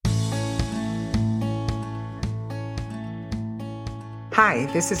Hi,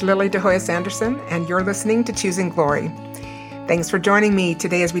 this is Lily DeHoya Sanderson, and you're listening to Choosing Glory. Thanks for joining me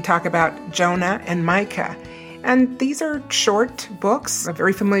today as we talk about Jonah and Micah. And these are short books, a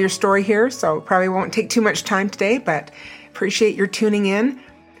very familiar story here, so probably won't take too much time today, but appreciate your tuning in.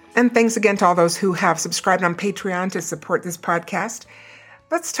 And thanks again to all those who have subscribed on Patreon to support this podcast.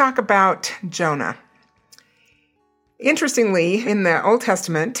 Let's talk about Jonah. Interestingly, in the Old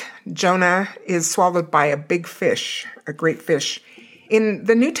Testament, Jonah is swallowed by a big fish, a great fish. In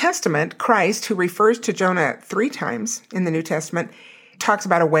the New Testament, Christ, who refers to Jonah 3 times in the New Testament, talks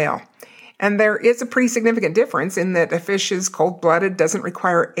about a whale. And there is a pretty significant difference in that a fish is cold-blooded, doesn't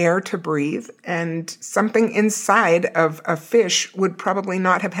require air to breathe, and something inside of a fish would probably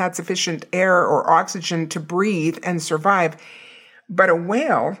not have had sufficient air or oxygen to breathe and survive. But a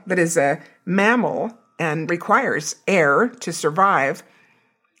whale that is a mammal and requires air to survive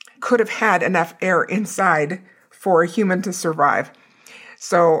could have had enough air inside for a human to survive.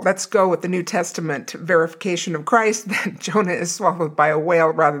 So let's go with the New Testament verification of Christ that Jonah is swallowed by a whale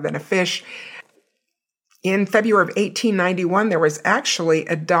rather than a fish. In February of 1891, there was actually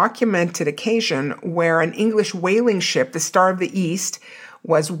a documented occasion where an English whaling ship, the Star of the East,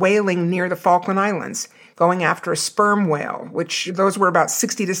 was whaling near the Falkland Islands, going after a sperm whale, which those were about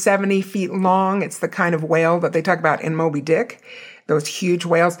 60 to 70 feet long. It's the kind of whale that they talk about in Moby Dick, those huge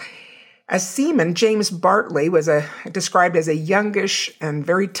whales. A seaman, James Bartley, was described as a youngish and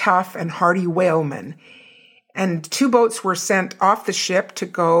very tough and hardy whaleman. And 2 boats were sent off the ship to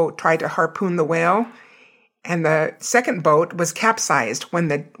go try to harpoon the whale. And the second boat was capsized when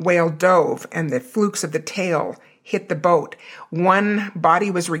the whale dove and the flukes of the tail hit the boat. One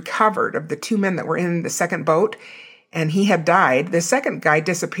body was recovered of the 2 men that were in the second boat, and he had died. The second guy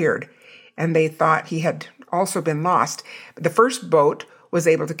disappeared, and they thought he had also been lost. But the first boat was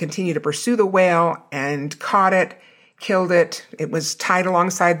able to continue to pursue the whale and caught it, killed it. It was tied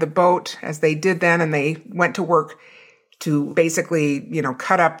alongside the boat as they did then, and they went to work to basically,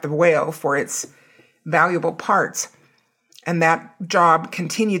 cut up the whale for its valuable parts. And that job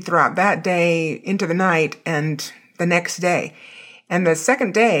continued throughout that day into the night and the next day. And the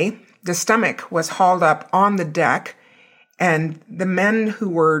second day, the stomach was hauled up on the deck, and the men who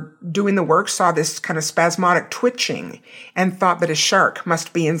were doing the work saw this kind of spasmodic twitching and thought that a shark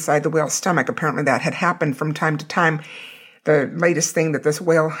must be inside the whale's stomach. Apparently that had happened from time to time. The latest thing that this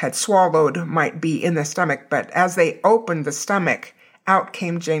whale had swallowed might be in the stomach. But as they opened the stomach, out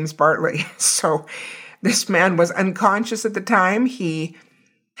came James Bartley. So this man was unconscious at the time. He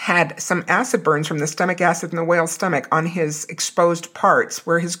had some acid burns from the stomach acid in the whale's stomach on his exposed parts.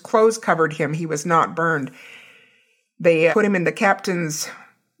 Where his clothes covered him, he was not burned. They put him in the captain's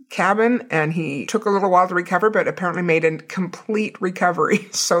cabin, and he took a little while to recover, but apparently made a complete recovery.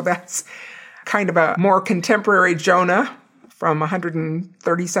 So that's kind of a more contemporary Jonah from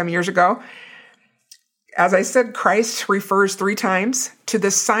 130-some years ago. As I said, Christ refers 3 times to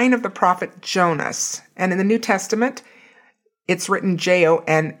the sign of the prophet Jonas. And in the New Testament, it's written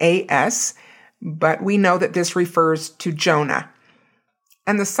Jonas, but we know that this refers to Jonah.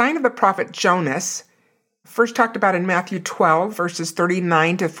 And the sign of the prophet Jonas, first talked about in Matthew 12, verses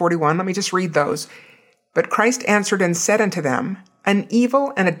 39 to 41. Let me just read those. But Christ answered and said unto them, An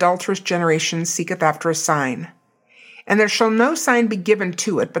evil and adulterous generation seeketh after a sign. And there shall no sign be given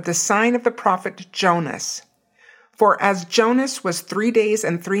to it, but the sign of the prophet Jonas. For as Jonas was 3 days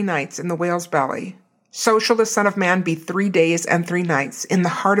and 3 nights in the whale's belly, so shall the Son of Man be 3 days and 3 nights in the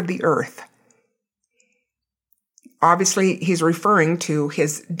heart of the earth. Obviously, he's referring to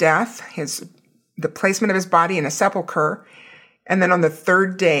his death, the placement of his body in a sepulcher, and then on the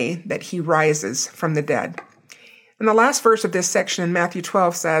 3rd day that he rises from the dead. And the last verse of this section in Matthew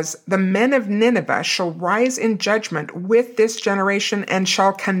 12 says, The men of Nineveh shall rise in judgment with this generation and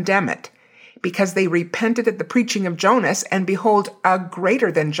shall condemn it, because they repented at the preaching of Jonas, and behold, a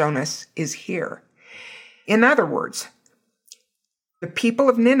greater than Jonas is here. In other words, the people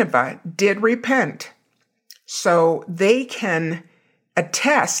of Nineveh did repent, so they can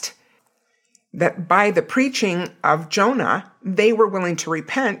attest that by the preaching of Jonah, they were willing to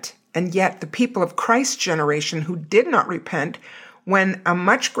repent, and yet the people of Christ's generation who did not repent, when a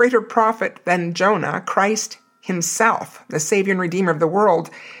much greater prophet than Jonah, Christ himself, the Savior and Redeemer of the world,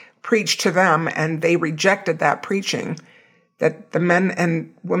 preached to them, and they rejected that preaching, that the men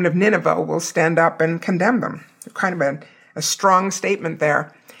and women of Nineveh will stand up and condemn them. Kind of a strong statement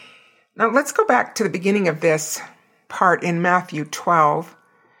there. Now let's go back to the beginning of this part in Matthew 12,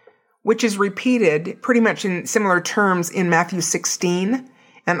 which is repeated pretty much in similar terms in Matthew 16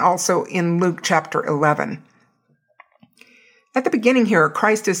 and also in Luke chapter 11. At the beginning here,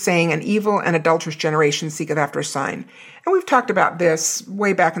 Christ is saying, an evil and adulterous generation seeketh after a sign. And we've talked about this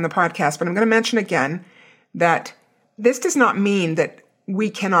way back in the podcast, but I'm going to mention again that this does not mean that we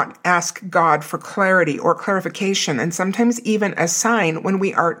cannot ask God for clarity or clarification, and sometimes even a sign when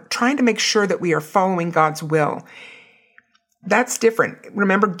we are trying to make sure that we are following God's will. That's different.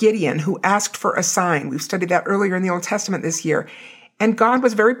 Remember Gideon, who asked for a sign. We've studied that earlier in the Old Testament this year. And God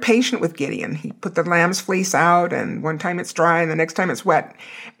was very patient with Gideon. He put the lamb's fleece out, and one time it's dry, and the next time it's wet.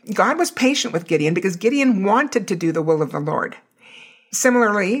 God was patient with Gideon because Gideon wanted to do the will of the Lord.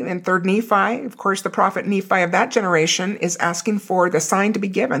 Similarly, in 3rd Nephi, of course, the prophet Nephi of that generation is asking for the sign to be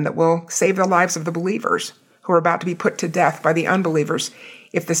given that will save the lives of the believers who are about to be put to death by the unbelievers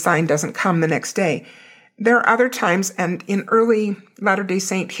if the sign doesn't come the next day. There are other times, and in early Latter-day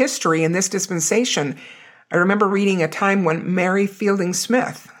Saint history in this dispensation, I remember reading a time when Mary Fielding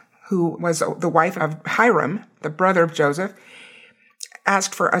Smith, who was the wife of Hiram, the brother of Joseph,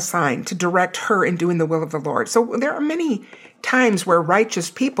 asked for a sign to direct her in doing the will of the Lord. So there are many times where righteous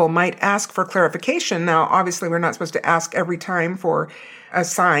people might ask for clarification. Now, obviously, we're not supposed to ask every time for a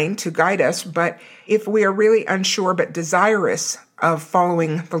sign to guide us, but if we are really unsure but desirous of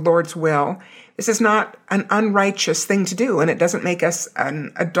following the Lord's will, this is not an unrighteous thing to do, and it doesn't make us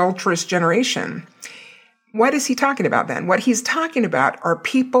an adulterous generation. What is he talking about then? What he's talking about are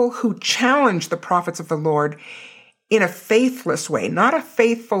people who challenge the prophets of the Lord in a faithless way, not a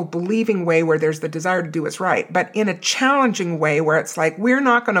faithful, believing way where there's the desire to do what's right, but in a challenging way where it's like, we're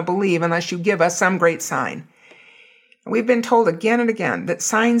not going to believe unless you give us some great sign. We've been told again and again that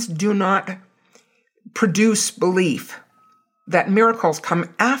signs do not produce belief, that miracles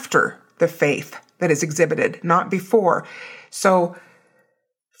come after the faith that is exhibited, not before. So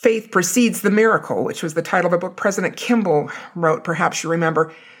faith precedes the miracle, which was the title of a book President Kimball wrote, perhaps you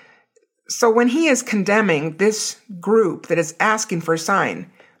remember. So when he is condemning this group that is asking for a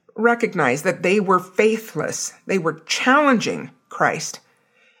sign, recognize that they were faithless. They were challenging Christ.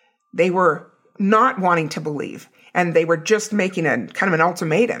 They were not wanting to believe. And they were just making a kind of an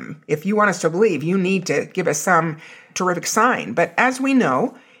ultimatum. If you want us to believe, you need to give us some terrific sign. But as we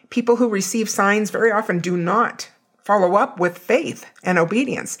know, people who receive signs very often do not follow up with faith and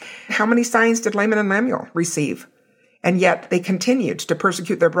obedience. How many signs did Laman and Lemuel receive? And yet they continued to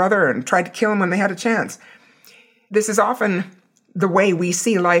persecute their brother and tried to kill him when they had a chance. This is often the way we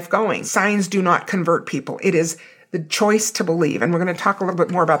see life going. Signs do not convert people. It is the choice to believe. And we're going to talk a little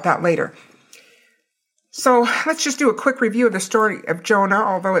bit more about that later. So let's just do a quick review of the story of Jonah,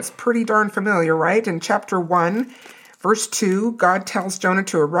 although it's pretty darn familiar, right? In chapter 1, verse 2, God tells Jonah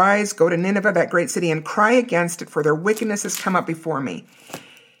to arise, go to Nineveh, that great city, and cry against it, for their wickedness has come up before me.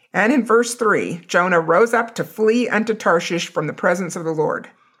 And in verse 3, Jonah rose up to flee unto Tarshish from the presence of the Lord.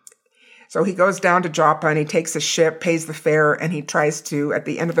 So he goes down to Joppa and he takes a ship, pays the fare, and he tries to, at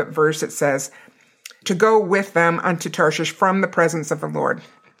the end of the verse it says, to go with them unto Tarshish from the presence of the Lord.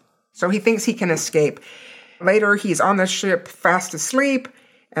 So he thinks he can escape. Later, he's on the ship fast asleep,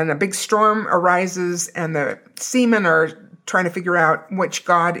 and a big storm arises, and the seamen are trying to figure out which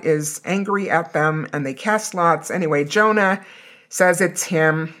god is angry at them, and they cast lots. Anyway, Jonah says it's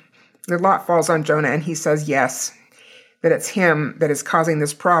him. The lot falls on Jonah, and he says yes, that it's him that is causing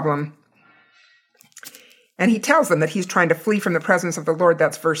this problem. And he tells them that he's trying to flee from the presence of the Lord.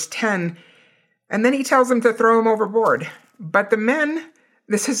 That's verse 10. And then he tells them to throw him overboard. But the men,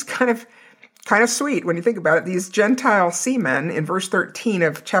 this is kind of sweet when you think about it. These Gentile seamen, in verse 13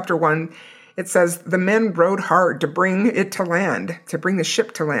 of chapter 1, it says, the men rowed hard to bring it to land, to bring the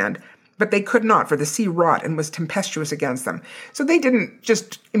ship to land. But they could not, for the sea wrought and was tempestuous against them. So they didn't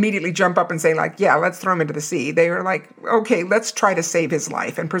just immediately jump up and say, like, yeah, let's throw him into the sea. They were like, okay, let's try to save his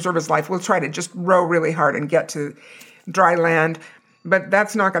life and preserve his life. We'll try to just row really hard and get to dry land. But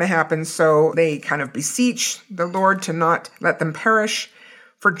that's not going to happen. So they kind of beseech the Lord to not let them perish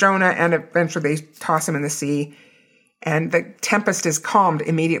for Jonah, and eventually they toss him in the sea. And the tempest is calmed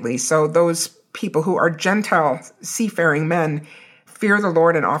immediately. So those people who are Gentile seafaring men fear the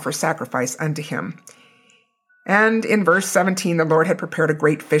Lord and offer sacrifice unto him. And in verse 17, the Lord had prepared a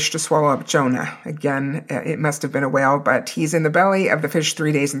great fish to swallow up Jonah. Again, it must have been a whale, but he's in the belly of the fish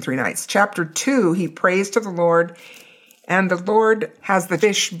 3 days and 3 nights. Chapter 2, he prays to the Lord, and the Lord has the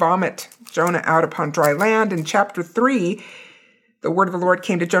fish vomit Jonah out upon dry land. In chapter 3, the word of the Lord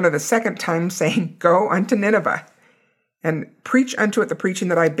came to Jonah the second time, saying, go unto Nineveh, and preach unto it the preaching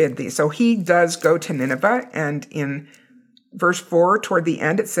that I bid thee. So he does go to Nineveh, and in verse 4, toward the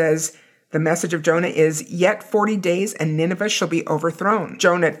end, it says, the message of Jonah is, yet 40 days and Nineveh shall be overthrown.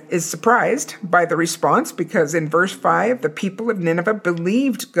 Jonah is surprised by the response because in verse 5, the people of Nineveh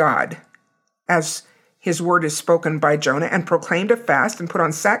believed God as his word is spoken by Jonah, and proclaimed a fast and put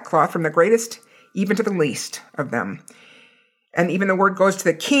on sackcloth from the greatest even to the least of them. And even the word goes to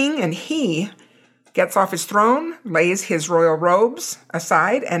the king, and he gets off his throne, lays his royal robes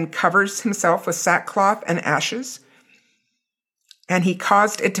aside, and covers himself with sackcloth and ashes. And he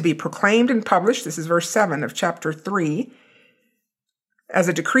caused it to be proclaimed and published, this is verse 7 of chapter 3, as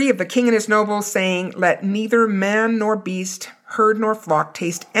a decree of the king and his nobles, saying, let neither man nor beast, herd nor flock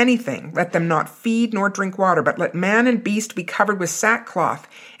taste anything. Let them not feed nor drink water, but let man and beast be covered with sackcloth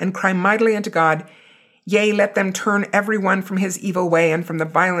and cry mightily unto God. Yea, let them turn every one from his evil way and from the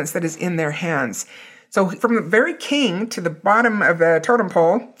violence that is in their hands. So from the very king to the bottom of the totem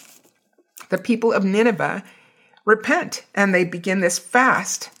pole, the people of Nineveh repent, and they begin this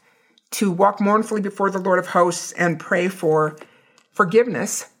fast to walk mournfully before the Lord of hosts and pray for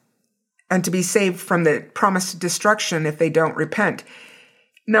forgiveness and to be saved from the promised destruction if they don't repent.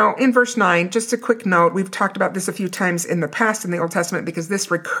 Now, in verse 9, just a quick note, we've talked about this a few times in the past in the Old Testament because this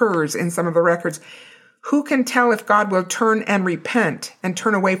recurs in some of the records. Who can tell if God will turn and repent and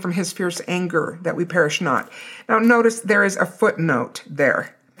turn away from his fierce anger that we perish not? Now, notice there is a footnote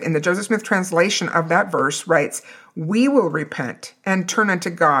there. In the Joseph Smith translation of that verse writes, we will repent and turn unto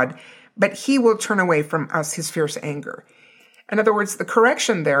God, but he will turn away from us his fierce anger. In other words, the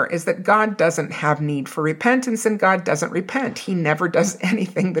correction there is that God doesn't have need for repentance and God doesn't repent. He never does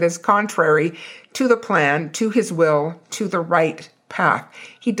anything that is contrary to the plan, to his will, to the right path.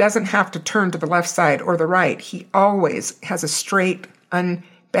 He doesn't have to turn to the left side or the right. He always has a straight,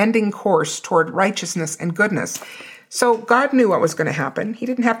 unbending course toward righteousness and goodness. So God knew what was going to happen. He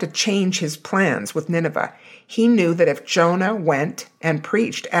didn't have to change his plans with Nineveh. He knew that if Jonah went and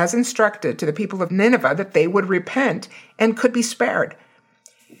preached as instructed to the people of Nineveh, that they would repent and could be spared.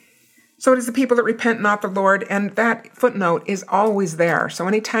 So it is the people that repent, not the Lord, and that footnote is always there. So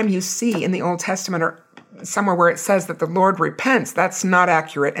anytime you see in the Old Testament or somewhere where it says that the Lord repents, that's not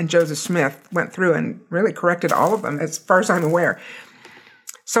accurate, and Joseph Smith went through and really corrected all of them, as far as I'm aware.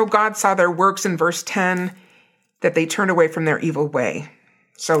 So God saw their works in verse 10, that they turned away from their evil way.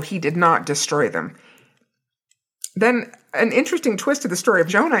 So he did not destroy them. Then an interesting twist to the story of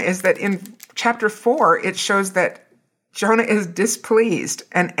Jonah is that in chapter 4, it shows that Jonah is displeased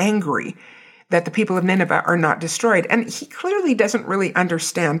and angry that the people of Nineveh are not destroyed. And he clearly doesn't really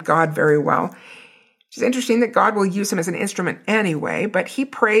understand God very well. It's interesting that God will use him as an instrument anyway, but he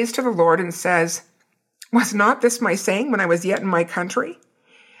prays to the Lord and says, was not this my saying when I was yet in my country?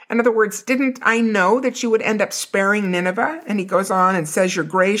 In other words, didn't I know that you would end up sparing Nineveh? And he goes on and says, you're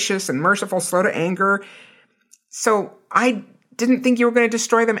gracious and merciful, slow to anger. So I didn't think you were going to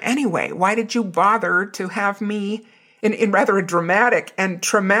destroy them anyway. Why did you bother to have me, in rather a dramatic and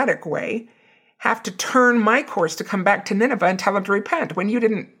traumatic way, have to turn my course to come back to Nineveh and tell them to repent when you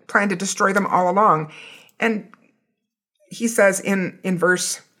didn't plan to destroy them all along? And he says in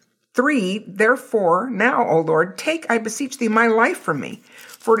verse 3, therefore, now, O Lord, take, I beseech thee, my life from me,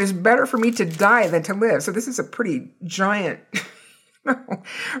 for it is better for me to die than to live. So this is a pretty giant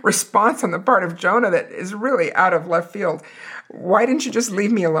response on the part of Jonah that is really out of left field. Why didn't you just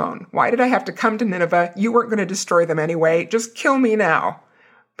leave me alone? Why did I have to come to Nineveh? You weren't going to destroy them anyway. Just kill me now,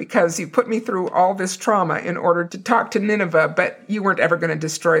 because you put me through all this trauma in order to talk to Nineveh, but you weren't ever going to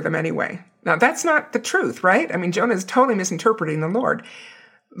destroy them anyway. Now, that's not the truth, right? I mean, Jonah is totally misinterpreting the Lord.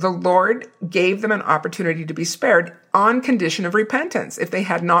 The Lord gave them an opportunity to be spared on condition of repentance. If they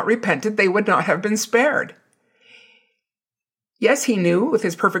had not repented, they would not have been spared. Yes, he knew with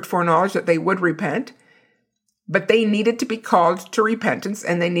his perfect foreknowledge that they would repent, but they needed to be called to repentance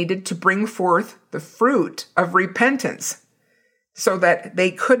and they needed to bring forth the fruit of repentance so that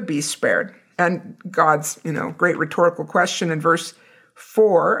they could be spared. And God's, great rhetorical question in verse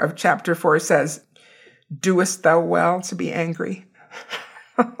 4 of chapter 4 says, doest thou well to be angry?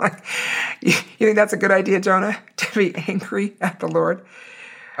 You think that's a good idea, Jonah, to be angry at the Lord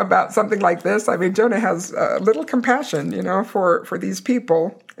about something like this? I mean, Jonah has a little compassion, for these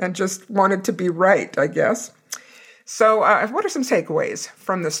people and just wanted to be right, I guess. So what are some takeaways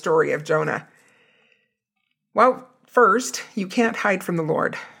from the story of Jonah? Well, first, you can't hide from the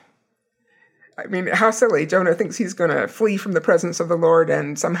Lord. I mean, how silly. Jonah thinks he's going to flee from the presence of the Lord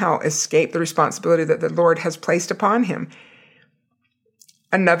and somehow escape the responsibility that the Lord has placed upon him.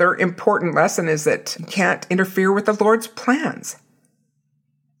 Another important lesson is that you can't interfere with the Lord's plans.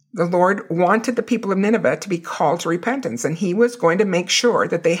 The Lord wanted the people of Nineveh to be called to repentance, and he was going to make sure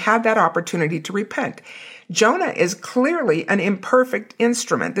that they had that opportunity to repent. Jonah is clearly an imperfect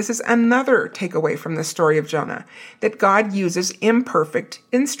instrument. This is another takeaway from the story of Jonah, that God uses imperfect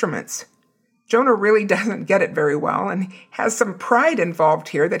instruments. Jonah really doesn't get it very well and has some pride involved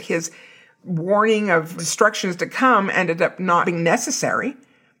here that his warning of destructions to come ended up not being necessary.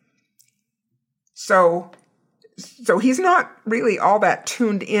 So he's not really all that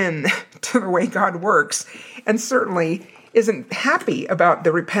tuned in to the way God works, and certainly isn't happy about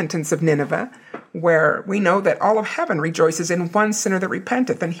the repentance of Nineveh, where we know that all of heaven rejoices in one sinner that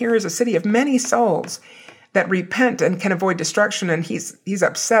repenteth. And here is a city of many souls that repent and can avoid destruction, and he's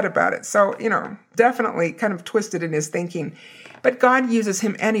upset about it. So, definitely kind of twisted in his thinking. But God uses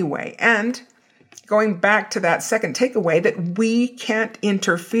him anyway. And going back to that second takeaway, that we can't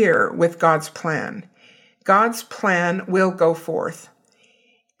interfere with God's plan. God's plan will go forth,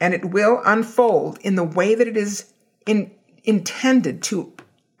 and it will unfold in the way that it is intended to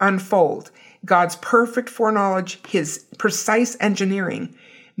unfold. God's perfect foreknowledge, his precise engineering,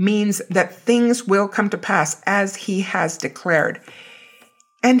 means that things will come to pass as he has declared.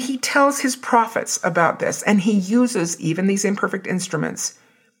 And he tells his prophets about this, and he uses even these imperfect instruments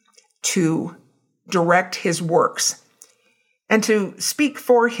to direct his works and to speak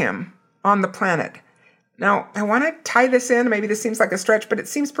for him on the planet. Now, I want to tie this in. Maybe this seems like a stretch, but it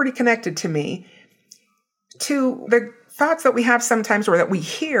seems pretty connected to me, to the thoughts that we have sometimes, or that we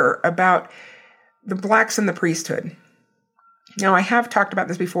hear about the blacks in the priesthood. Now, I have talked about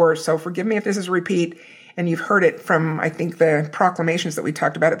this before, so forgive me if this is a repeat, and you've heard it from, I think, the proclamations that we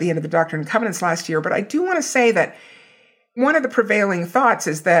talked about at the end of the Doctrine and Covenants last year. But I do want to say that one of the prevailing thoughts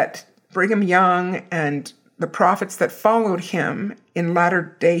is that Brigham Young and the prophets that followed him in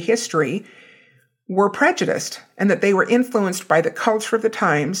latter-day history were prejudiced, and that they were influenced by the culture of the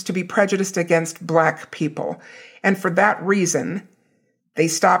times to be prejudiced against black people. And for that reason, they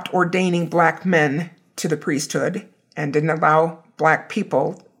stopped ordaining black men to the priesthood and didn't allow black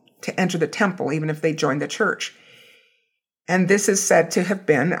people to enter the temple, even if they joined the church. And this is said to have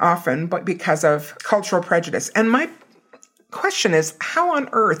been often but because of cultural prejudice. And my question is, how on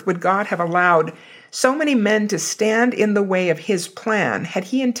earth would God have allowed so many men to stand in the way of his plan had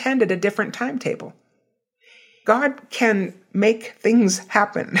he intended a different timetable? God can make things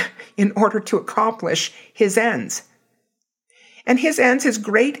happen in order to accomplish his ends. And his ends, his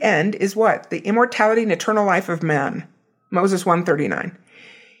great end, is what? The immortality and eternal life of man. Moses 1:39.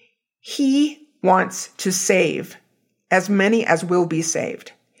 He wants to save as many as will be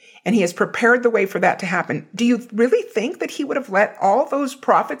saved. And he has prepared the way for that to happen. Do you really think that he would have let all those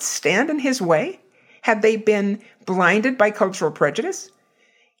prophets stand in his way had they been blinded by cultural prejudice?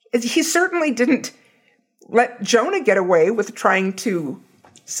 He certainly didn't let Jonah get away with trying to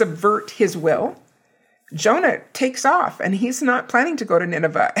subvert his will. Jonah takes off, and he's not planning to go to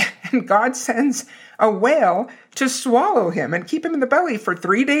Nineveh. And God sends a whale to swallow him and keep him in the belly for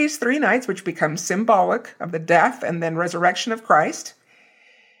 3 days, 3 nights, which becomes symbolic of the death and then resurrection of Christ.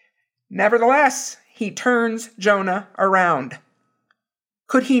 Nevertheless, he turns Jonah around.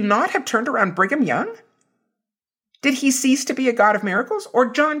 Could he not have turned around Brigham Young? Did he cease to be a God of miracles?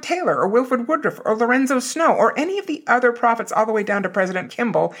 Or John Taylor, or Wilford Woodruff, or Lorenzo Snow, or any of the other prophets all the way down to President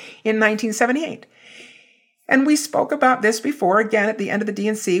Kimball in 1978? And we spoke about this before, again, at the end of the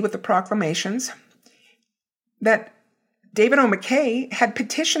D&C with the proclamations, that David O. McKay had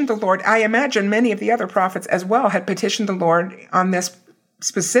petitioned the Lord. I imagine many of the other prophets as well had petitioned the Lord on this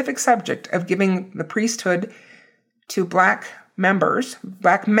specific subject of giving the priesthood to black members,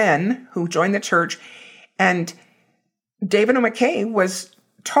 black men who joined the church. And David O. McKay was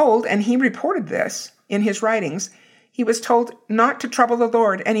told, and he reported this in his writings, he was told not to trouble the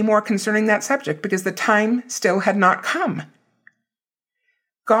Lord anymore concerning that subject because the time still had not come.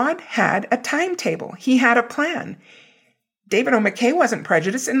 God had a timetable. He had a plan. David O. McKay wasn't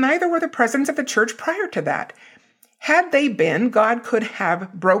prejudiced, and neither were the presidents of the church prior to that. Had they been, God could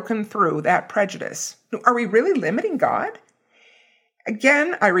have broken through that prejudice. Are we really limiting God?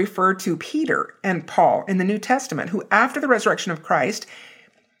 Again, I refer to Peter and Paul in the New Testament, who after the resurrection of Christ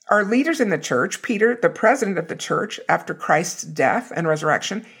are leaders in the church. Peter, the president of the church after Christ's death and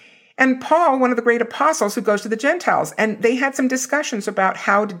resurrection, and Paul, one of the great apostles who goes to the Gentiles. And they had some discussions about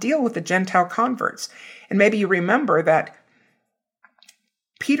how to deal with the Gentile converts. And maybe you remember that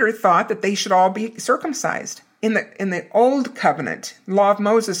Peter thought that they should all be circumcised. In the old covenant, law of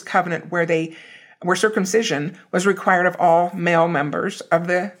Moses covenant, where circumcision was required of all male members of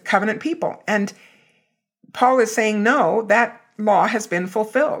the covenant people. And Paul is saying, no, that law has been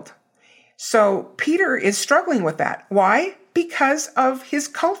fulfilled. So Peter is struggling with that. Why? Because of his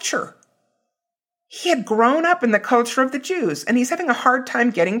culture. He had grown up in the culture of the Jews, and he's having a hard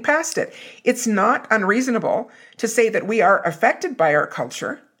time getting past it. It's not unreasonable to say that we are affected by our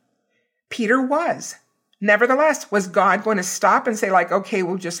culture. Peter was. Nevertheless, was God going to stop and say, like, okay,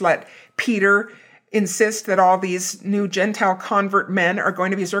 we'll just let Peter insist that all these new Gentile convert men are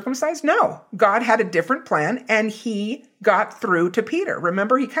going to be circumcised? No, God had a different plan, and he got through to Peter.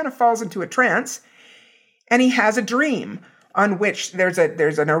 Remember, he kind of falls into a trance, and he has a dream on which there's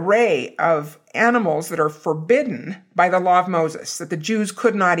an array of animals that are forbidden by the law of Moses, that the Jews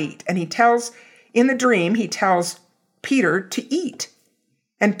could not eat. And in the dream, he tells Peter to eat.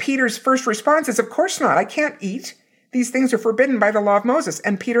 And Peter's first response is, of course not, I can't eat. These things are forbidden by the law of Moses.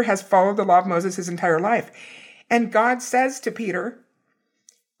 And Peter has followed the law of Moses his entire life. And God says to Peter,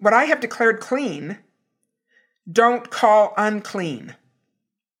 what I have declared clean, don't call unclean.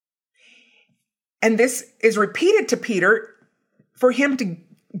 And this is repeated to Peter for him to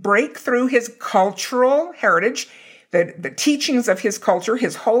break through his cultural heritage, the teachings of his culture,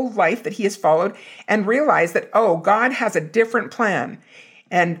 his whole life that he has followed, and realize that, God has a different plan.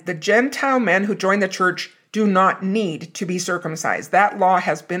 And the Gentile men who join the church do not need to be circumcised. That law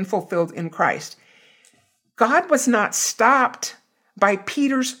has been fulfilled in Christ. God was not stopped by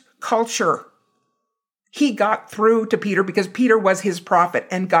Peter's culture. He got through to Peter because Peter was his prophet,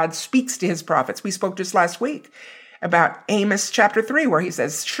 and God speaks to his prophets. We spoke just last week about Amos chapter 3, where he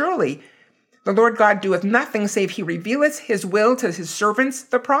says, surely the Lord God doeth nothing save he revealeth his will to his servants,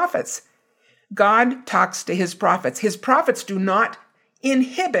 the prophets. God talks to his prophets. His prophets do not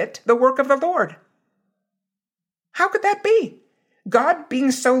inhibit the work of the Lord. How could that be? God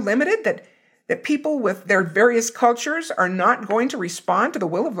being so limited that people with their various cultures are not going to respond to the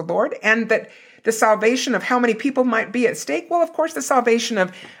will of the Lord, and that the salvation of how many people might be at stake? Well, of course, the salvation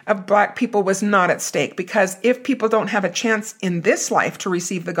of Black people was not at stake, because if people don't have a chance in this life to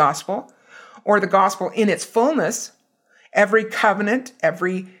receive the gospel, or the gospel in its fullness, every covenant,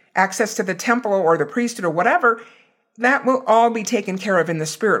 every access to the temple or the priesthood or whatever, that will all be taken care of in the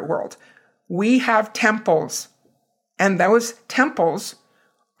spirit world. We have temples, and those temples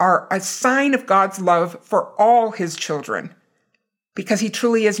are a sign of God's love for all his children, because he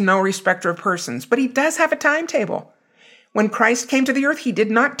truly is no respecter of persons. But he does have a timetable. When Christ came to the earth, he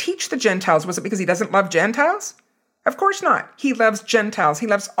did not teach the Gentiles. Was it because he doesn't love Gentiles? Of course not. He loves Gentiles. He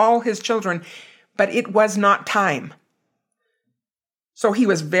loves all his children, but it was not time. So he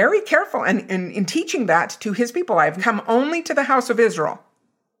was very careful in teaching that to his people. I've come only to the house of Israel.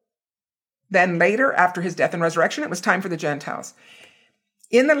 Then later, after his death and resurrection, it was time for the Gentiles.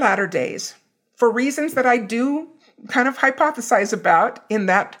 In the latter days, for reasons that I do kind of hypothesize about in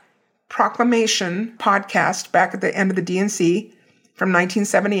that proclamation podcast back at the end of the DNC from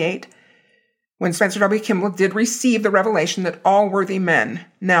 1978, when Spencer W. Kimball did receive the revelation that all worthy men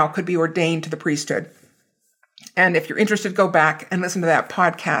now could be ordained to the priesthood. And if you're interested, go back and listen to that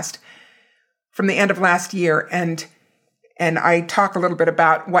podcast from the end of last year. And I talk a little bit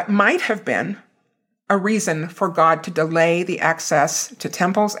about what might have been a reason for God to delay the access to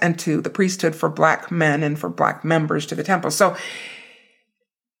temples and to the priesthood for Black men and for Black members to the temple. So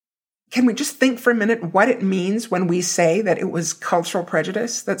can we just think for a minute what it means when we say that it was cultural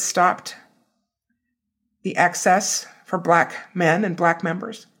prejudice that stopped the access for Black men and Black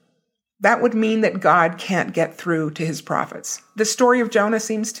members? That would mean that God can't get through to his prophets. The story of Jonah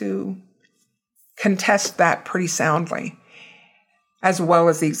seems to contest that pretty soundly, as well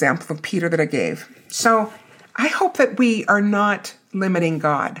as the example of Peter that I gave. So I hope that we are not limiting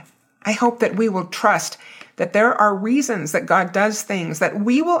God. I hope that we will trust that there are reasons that God does things that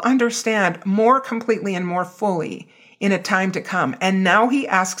we will understand more completely and more fully in a time to come. And now he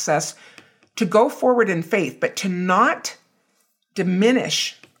asks us to go forward in faith, but to not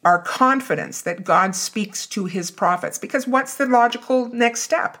diminish our confidence that God speaks to his prophets. Because what's the logical next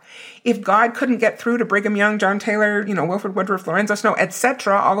step? If God couldn't get through to Brigham Young, John Taylor, Wilford Woodruff, Lorenzo Snow,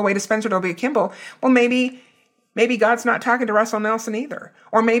 etc., all the way to Spencer W. Kimball, well, maybe God's not talking to Russell Nelson either.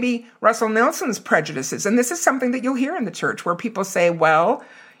 Or maybe Russell Nelson's prejudices. And this is something that you'll hear in the church where people say, well,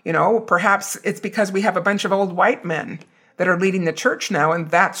 perhaps it's because we have a bunch of old white men that are leading the church now,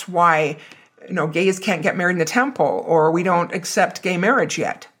 and that's why, gays can't get married in the temple, or we don't accept gay marriage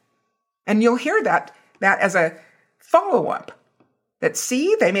yet. And you'll hear that as a follow-up. That,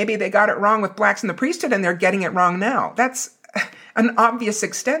 see, maybe they got it wrong with Blacks in the priesthood and they're getting it wrong now. That's an obvious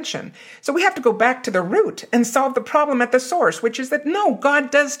extension. So we have to go back to the root and solve the problem at the source, which is that, no, God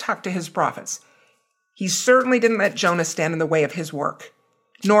does talk to his prophets. He certainly didn't let Jonah stand in the way of his work,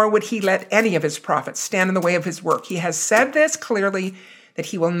 nor would he let any of his prophets stand in the way of his work. He has said this clearly, that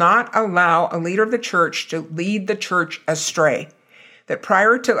he will not allow a leader of the church to lead the church astray. That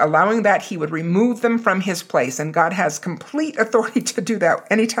prior to allowing that, he would remove them from his place. And God has complete authority to do that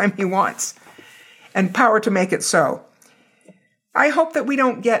anytime he wants, and power to make it so. I hope that we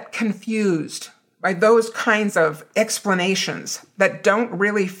don't get confused by those kinds of explanations that don't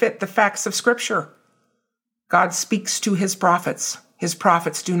really fit the facts of Scripture. God speaks to his prophets. His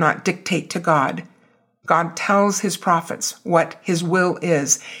prophets do not dictate to God. God tells his prophets what his will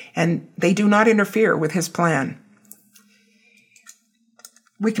is, and they do not interfere with his plan.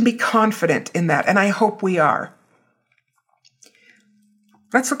 We can be confident in that, and I hope we are.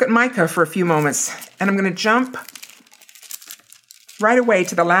 Let's look at Micah for a few moments, and I'm going to jump right away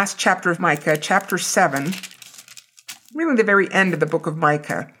to the last chapter of Micah, chapter 7, really the very end of the book of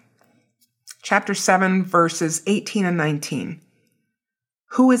Micah. Chapter 7, verses 18 and 19.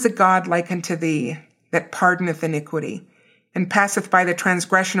 Who is a God like unto thee, that pardoneth iniquity, and passeth by the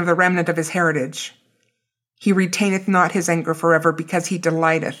transgression of the remnant of his heritage? He retaineth not his anger forever, because he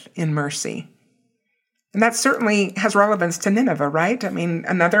delighteth in mercy. And that certainly has relevance to Nineveh, right? I mean,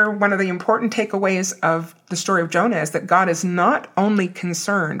 another one of the important takeaways of the story of Jonah is that God is not only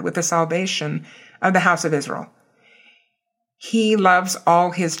concerned with the salvation of the house of Israel. He loves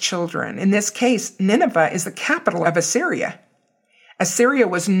all his children. In this case, Nineveh is the capital of Assyria. Assyria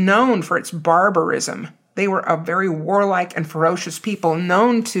was known for its barbarism. They were a very warlike and ferocious people,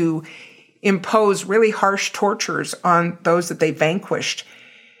 known to impose really harsh tortures on those that they vanquished.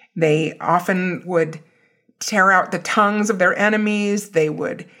 They often would tear out the tongues of their enemies. They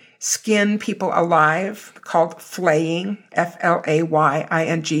would skin people alive, called flaying,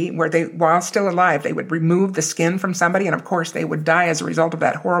 F-L-A-Y-I-N-G, where they, while still alive, they would remove the skin from somebody, and of course they would die as a result of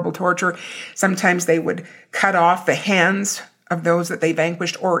that horrible torture. Sometimes they would cut off the hands of those that they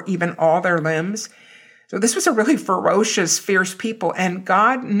vanquished, or even all their limbs. So this was a really ferocious, fierce people, and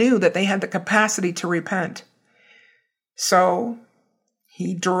God knew that they had the capacity to repent. So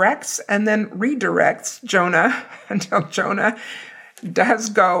he directs and then redirects Jonah until Jonah does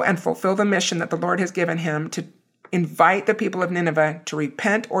go and fulfill the mission that the Lord has given him to invite the people of Nineveh to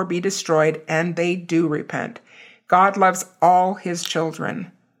repent or be destroyed, and they do repent. God loves all his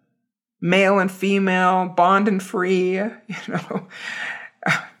children, male and female, bond and free,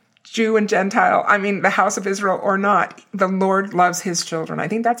 Jew and Gentile, the house of Israel or not, the Lord loves his children. I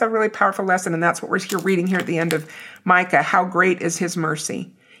think that's a really powerful lesson, and that's what we're reading here at the end of Micah. How great is his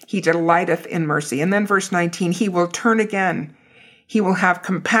mercy. He delighteth in mercy. And then verse 19, he will turn again. He will have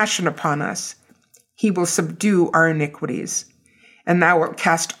compassion upon us. He will subdue our iniquities, and thou wilt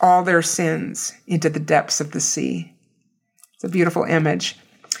cast all their sins into the depths of the sea. It's a beautiful image.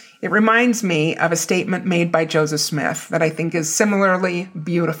 It reminds me of a statement made by Joseph Smith that I think is similarly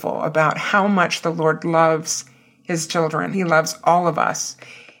beautiful about how much the Lord loves his children. He loves all of us,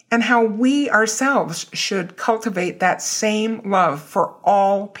 and how we ourselves should cultivate that same love for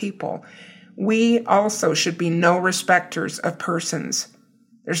all people. We also should be no respecters of persons.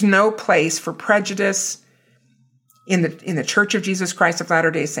 There's no place for prejudice in the Church of Jesus Christ of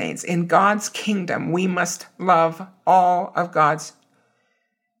Latter-day Saints. In God's kingdom, we must love all of God's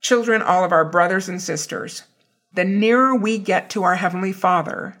children, all of our brothers and sisters. The nearer we get to our Heavenly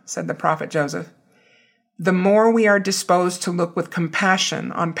Father, said the prophet Joseph, the more we are disposed to look with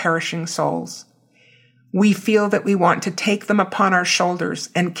compassion on perishing souls. We feel that we want to take them upon our shoulders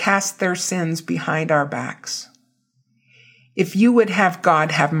and cast their sins behind our backs. If you would have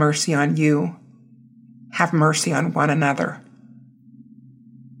God have mercy on you, have mercy on one another.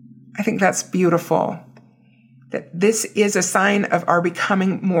 I think that's beautiful. That this is a sign of our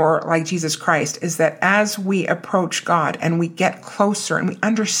becoming more like Jesus Christ, is that as we approach God and we get closer and we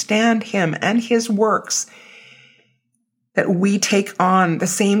understand him and his works, that we take on the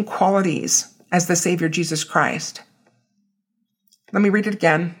same qualities as the Savior Jesus Christ. Let me read it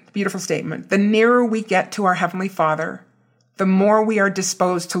again. Beautiful statement. The nearer we get to our Heavenly Father, the more we are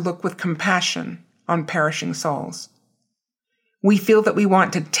disposed to look with compassion on perishing souls. We feel that we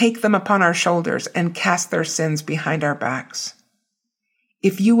want to take them upon our shoulders and cast their sins behind our backs.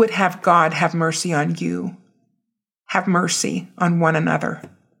 If you would have God have mercy on you, have mercy on one another.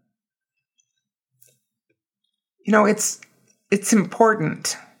 It's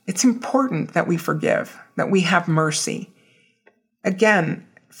important. It's important that we forgive, that we have mercy. Again,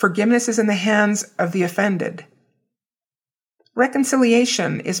 forgiveness is in the hands of the offended.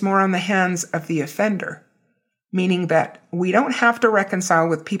 Reconciliation is more on the hands of the offender, meaning that we don't have to reconcile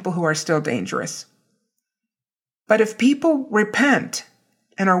with people who are still dangerous. But if people repent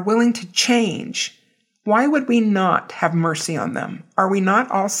and are willing to change, why would we not have mercy on them? Are we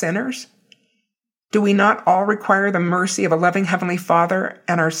not all sinners? Do we not all require the mercy of a loving Heavenly Father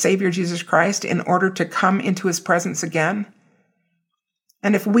and our Savior Jesus Christ in order to come into his presence again?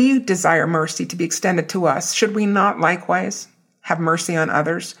 And if we desire mercy to be extended to us, should we not likewise have mercy on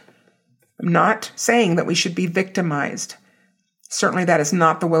others? I'm not saying that we should be victimized. Certainly that is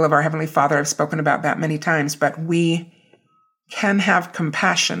not the will of our Heavenly Father. I've spoken about that many times, but we can have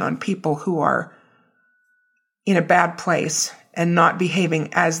compassion on people who are in a bad place and not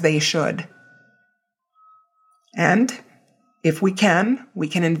behaving as they should. And if we can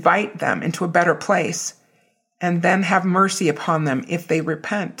invite them into a better place and then have mercy upon them if they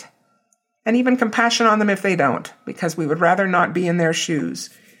repent. And even compassion on them if they don't, because we would rather not be in their shoes.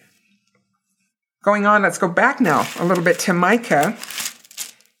 Going on, let's go back now a little bit to Micah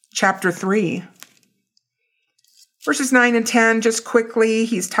chapter 3. Verses 9 and 10, just quickly,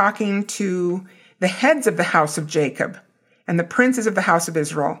 he's talking to the heads of the house of Jacob and the princes of the house of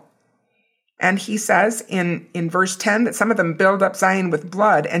Israel. And he says in verse 10 that some of them build up Zion with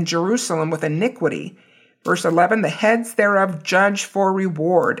blood and Jerusalem with iniquity. Verse 11, the heads thereof judge for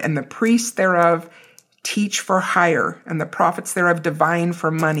reward, and the priests thereof teach for hire, and the prophets thereof divine for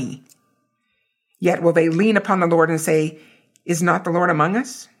money. Yet will they lean upon the Lord and say, is not the Lord among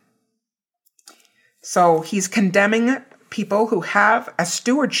us? So he's condemning people who have a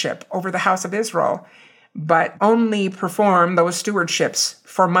stewardship over the house of Israel, but only perform those stewardships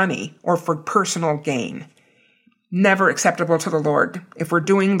for money or for personal gain. Never acceptable to the Lord. If we're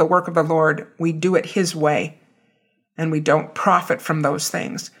doing the work of the Lord, we do it his way, and we don't profit from those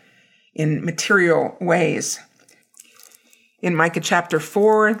things in material ways. In Micah chapter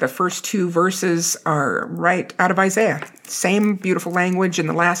 4, the first 2 verses are right out of Isaiah. Same beautiful language. In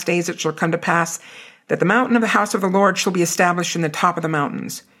the last days it shall come to pass that the mountain of the house of the Lord shall be established in the top of the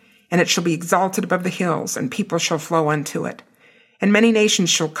mountains, and it shall be exalted above the hills, and people shall flow unto it. And many nations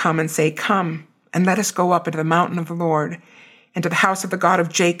shall come and say, come, and let us go up into the mountain of the Lord, and to the house of the God of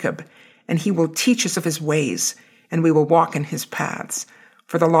Jacob, and he will teach us of his ways, and we will walk in his paths.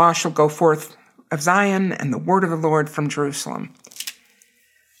 For the law shall go forth of Zion, and the word of the Lord from Jerusalem.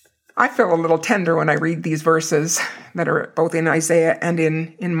 I feel a little tender when I read these verses that are both in Isaiah and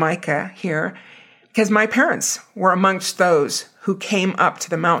in Micah here, because my parents were amongst those who came up to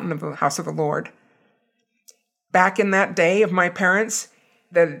the mountain of the house of the Lord. Back in that day of my parents,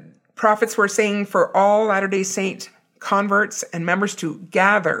 the prophets were saying for all Latter-day Saint converts and members to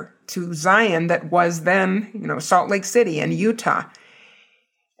gather to Zion that was then, Salt Lake City and Utah.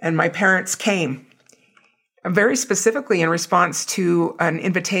 And my parents came very specifically in response to an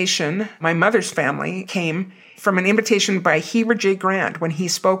invitation. My mother's family came from an invitation by Heber J. Grant when he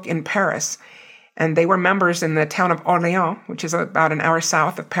spoke in Paris. And they were members in the town of Orléans, which is about an hour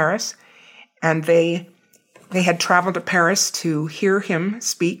south of Paris. And they had traveled to Paris to hear him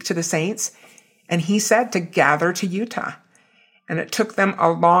speak to the saints. And he said to gather to Utah. And it took them a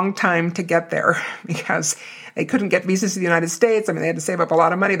long time to get there because they couldn't get visas to the United States. They had to save up a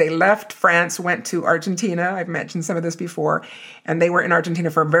lot of money. They left France, went to Argentina. I've mentioned some of this before. And they were in Argentina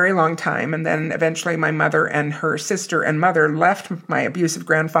for a very long time. And then eventually my mother and her sister and mother left my abusive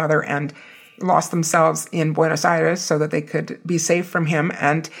grandfather and lost themselves in Buenos Aires so that they could be safe from him.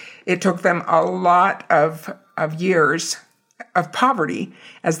 And it took them a lot of years of poverty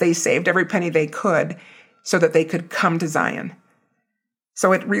as they saved every penny they could so that they could come to Zion.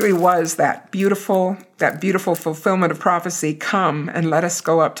 So it really was that beautiful fulfillment of prophecy, come and let us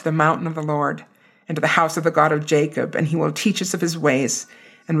go up to the mountain of the Lord and to the house of the God of Jacob, and he will teach us of his ways,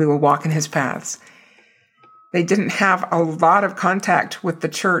 and we will walk in his paths. They didn't have a lot of contact with the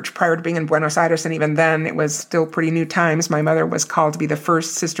church prior to being in Buenos Aires, and even then it was still pretty new times. My mother was called to be the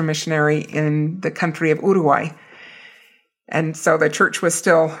first sister missionary in the country of Uruguay. And so the church was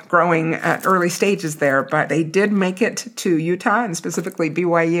still growing at early stages there, but they did make it to Utah, and specifically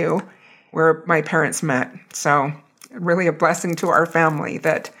BYU, where my parents met. So really a blessing to our family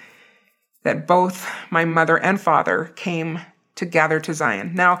that both my mother and father came to gather to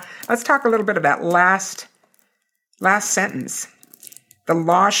Zion. Now, let's talk a little bit of that last sentence. The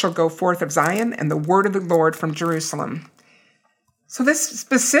law shall go forth of Zion, and the word of the Lord from Jerusalem. So this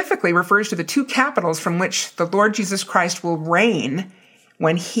specifically refers to the 2 capitals from which the Lord Jesus Christ will reign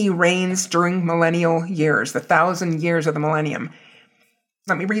when he reigns during millennial years, the 1,000 years of the millennium.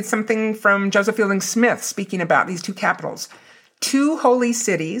 Let me read something from Joseph Fielding Smith speaking about these 2 capitals. 2 holy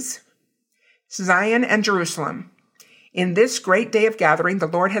cities, Zion and Jerusalem. In this great day of gathering, the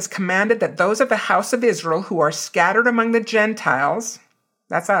Lord has commanded that those of the house of Israel who are scattered among the Gentiles,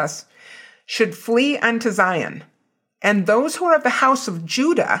 that's us, should flee unto Zion. And those who are of the house of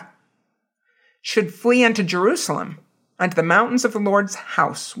Judah should flee unto Jerusalem, unto the mountains of the Lord's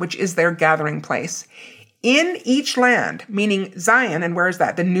house, which is their gathering place. In each land, meaning Zion, and where is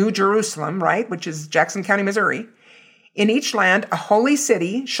that? The New Jerusalem, right? Which is Jackson County, Missouri. In each land, a holy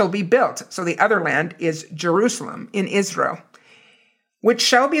city shall be built. So the other land is Jerusalem in Israel, which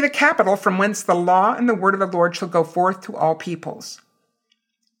shall be the capital from whence the law and the word of the Lord shall go forth to all peoples.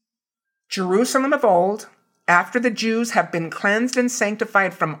 Jerusalem of old after the Jews have been cleansed and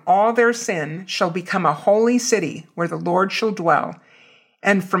sanctified from all their sin, shall become a holy city where the Lord shall dwell,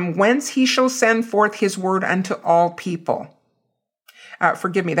 and from whence he shall send forth his word unto all people.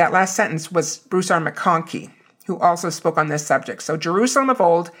 Forgive me, that last sentence was Bruce R. McConkie, who also spoke on this subject. So Jerusalem of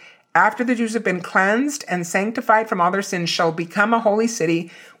old, after the Jews have been cleansed and sanctified from all their sins, shall become a holy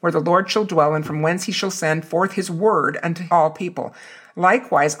city where the Lord shall dwell, and from whence he shall send forth his word unto all people.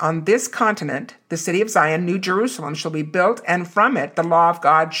 Likewise, on this continent, the city of Zion, New Jerusalem, shall be built, and from it the law of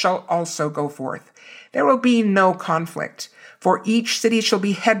God shall also go forth. There will be no conflict, for each city shall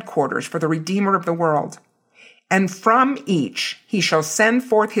be headquarters for the Redeemer of the world. And from each he shall send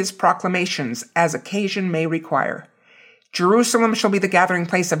forth his proclamations as occasion may require. Jerusalem shall be the gathering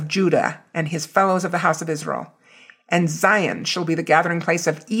place of Judah and his fellows of the house of Israel. And Zion shall be the gathering place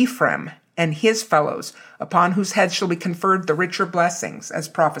of Ephraim and his fellows, upon whose heads shall be conferred the richer blessings, as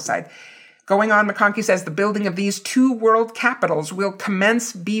prophesied. Going on, McConkie says, the building of these two world capitals will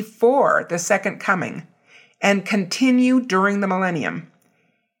commence before the second coming and continue during the millennium.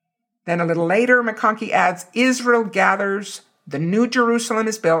 Then a little later, McConkie adds, Israel gathers, the New Jerusalem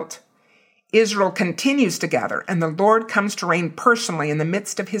is built, Israel continues to gather, and the Lord comes to reign personally in the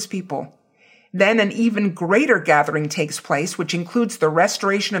midst of his people. Then an even greater gathering takes place, which includes the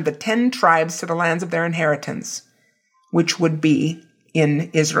restoration of the 10 tribes to the lands of their inheritance, which would be in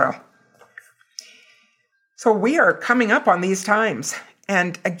Israel. So we are coming up on these times.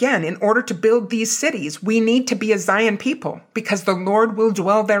 And again, in order to build these cities, we need to be a Zion people, because the Lord will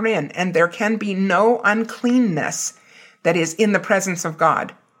dwell therein, and there can be no uncleanness that is in the presence of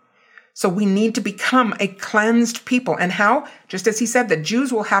God. So we need to become a cleansed people. And how? Just as he said, the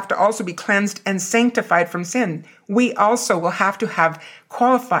Jews will have to also be cleansed and sanctified from sin. We also will have to have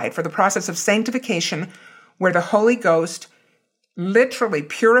qualified for the process of sanctification, where the Holy Ghost literally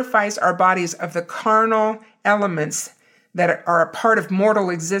purifies our bodies of the carnal elements that are a part of mortal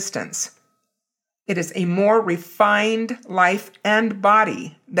existence. It is a more refined life and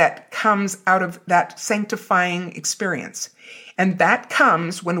body that comes out of that sanctifying experience. And that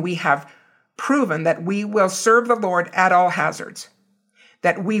comes when we have proven that we will serve the Lord at all hazards,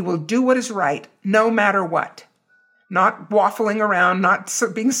 that we will do what is right no matter what, not waffling around, not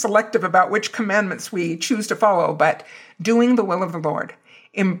being selective about which commandments we choose to follow, but doing the will of the Lord,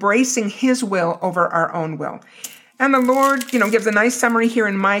 embracing his will over our own will. And the Lord, gives a nice summary here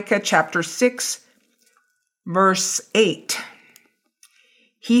in Micah chapter 6, verse 8.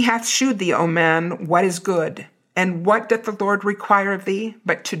 He hath shewed thee, O man, what is good. And what doth the Lord require of thee?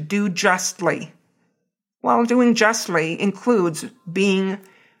 But to do justly. Well, doing justly includes being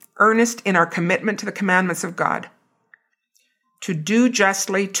earnest in our commitment to the commandments of God. To do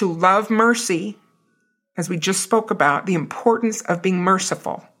justly, to love mercy, as we just spoke about, the importance of being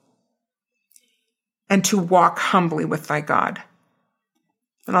merciful. And to walk humbly with thy God.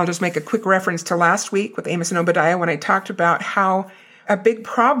 And I'll just make a quick reference to last week with Amos and Obadiah when I talked about how a big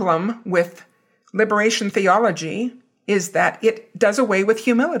problem with liberation theology is that it does away with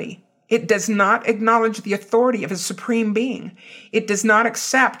humility. It does not acknowledge the authority of a supreme being. It does not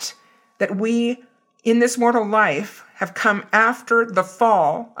accept that we, in this mortal life, have come after the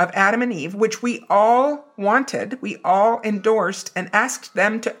fall of Adam and Eve, which we all wanted, we all endorsed, and asked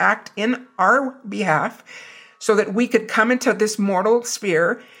them to act in our behalf so that we could come into this mortal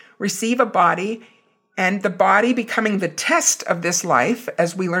sphere, receive a body, and the body becoming the test of this life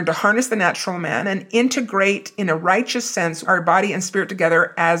as we learn to harness the natural man and integrate in a righteous sense our body and spirit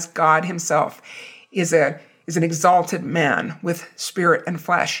together as God himself is an exalted man with spirit and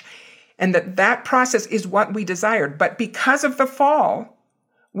flesh. And that process is what we desired. But because of the fall,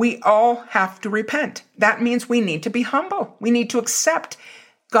 we all have to repent. That means we need to be humble. We need to accept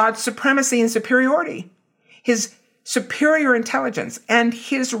God's supremacy and superiority, his superior intelligence, and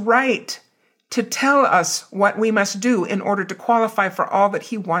his right to tell us what we must do in order to qualify for all that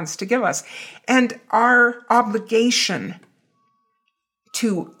he wants to give us, and our obligation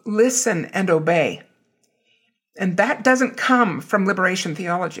to listen and obey. And that doesn't come from liberation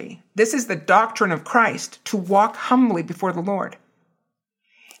theology. This is the doctrine of Christ, to walk humbly before the Lord.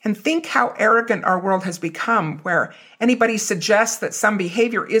 And think how arrogant our world has become, where anybody suggests that some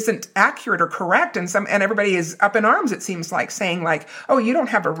behavior isn't accurate or correct, and everybody is up in arms, it seems like, saying like, oh, you don't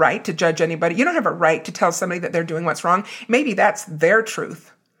have a right to judge anybody. You don't have a right to tell somebody that they're doing what's wrong. Maybe that's their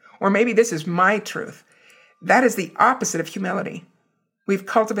truth, or maybe this is my truth. That is the opposite of humility. We've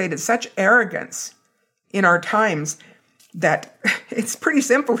cultivated such arrogance in our times that it's pretty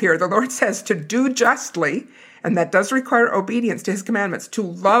simple here. The Lord says to do justly, and that does require obedience to his commandments, to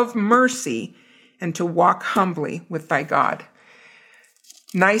love mercy, and to walk humbly with thy God.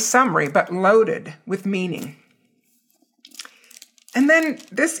 Nice summary, but loaded with meaning. And then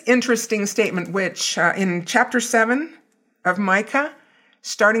this interesting statement, which in chapter 7 of Micah,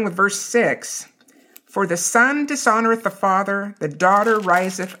 starting with verse 6, "For the son dishonoreth the father, the daughter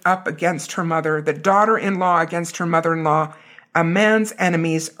riseth up against her mother, the daughter-in-law against her mother-in-law. A man's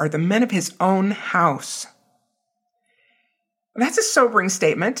enemies are the men of his own house." That's a sobering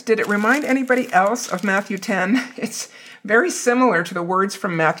statement. Did it remind anybody else of Matthew 10? It's very similar to the words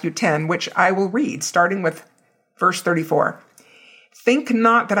from Matthew 10, which I will read, starting with verse 34. "Think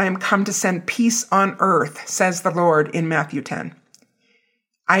not that I am come to send peace on earth, says the Lord," in Matthew 10.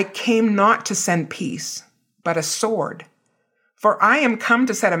 "I came not to send peace, but a sword. For I am come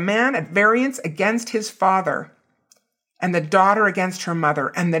to set a man at variance against his father, and the daughter against her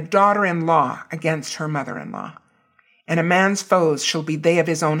mother, and the daughter-in-law against her mother-in-law. And a man's foes shall be they of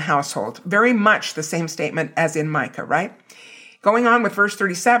his own household." Very much the same statement as in Micah, right? Going on with verse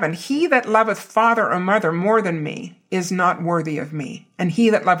 37, "He that loveth father or mother more than me is not worthy of me, and he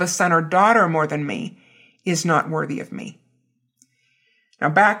that loveth son or daughter more than me is not worthy of me." Now,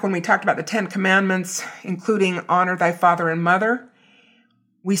 back when we talked about the 10 Commandments, including honor thy father and mother,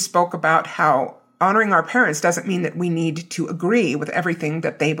 we spoke about how honoring our parents doesn't mean that we need to agree with everything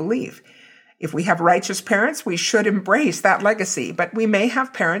that they believe. If we have righteous parents, we should embrace that legacy, but we may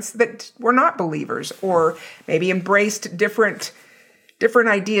have parents that were not believers or maybe embraced different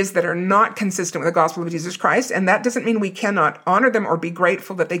ideas that are not consistent with the gospel of Jesus Christ, and that doesn't mean we cannot honor them or be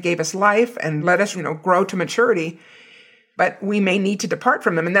grateful that they gave us life and let us, grow to maturity, but we may need to depart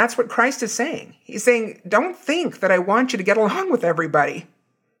from them, and that's what Christ is saying. He's saying, don't think that I want you to get along with everybody.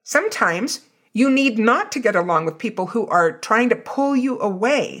 Sometimes you need not to get along with people who are trying to pull you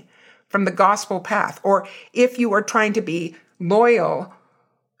away from the gospel path. Or if you are trying to be loyal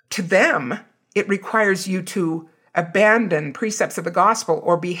to them, it requires you to abandon precepts of the gospel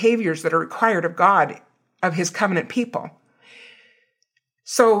or behaviors that are required of God, of his covenant people.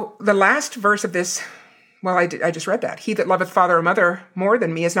 So the last verse of this, I just read that. "He that loveth father or mother more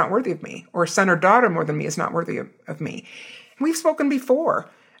than me is not worthy of me, or son or daughter more than me is not worthy of me." We've spoken before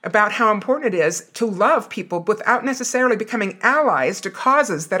about how important it is to love people without necessarily becoming allies to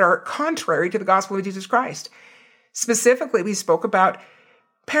causes that are contrary to the gospel of Jesus Christ. Specifically, we spoke about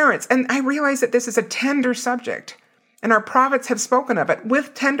parents, and I realize that this is a tender subject, and our prophets have spoken of it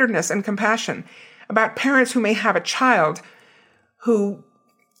with tenderness and compassion about parents who may have a child who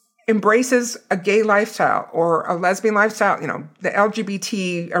embraces a gay lifestyle or a lesbian lifestyle, the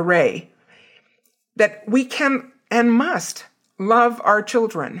LGBT array, that we can and must love our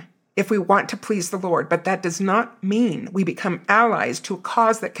children if we want to please the Lord, but that does not mean we become allies to a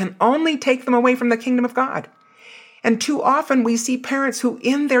cause that can only take them away from the kingdom of God. And too often we see parents who,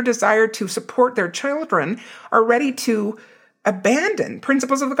 in their desire to support their children, are ready to abandon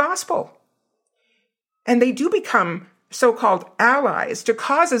principles of the gospel. And they do become so-called allies to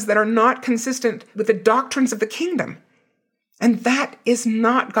causes that are not consistent with the doctrines of the kingdom. And that is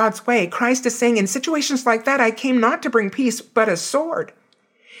not God's way. Christ is saying, in situations like that, I came not to bring peace, but a sword.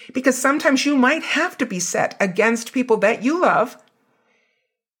 Because sometimes you might have to be set against people that you love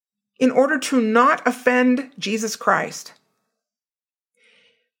in order to not offend Jesus Christ.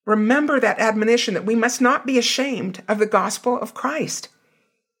 Remember that admonition that we must not be ashamed of the gospel of Christ.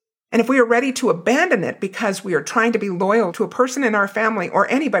 And if we are ready to abandon it because we are trying to be loyal to a person in our family or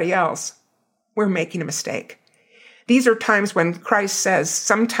anybody else, we're making a mistake. These are times when Christ says,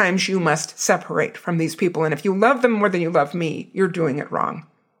 sometimes you must separate from these people. And if you love them more than you love me, you're doing it wrong.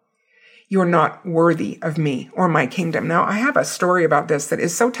 You're not worthy of me or my kingdom. Now, I have a story about this that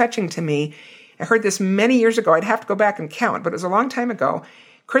is so touching to me. I heard this many years ago. I'd have to go back and count, but it was a long time ago.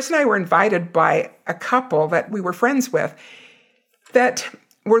 Chris and I were invited by a couple that we were friends with that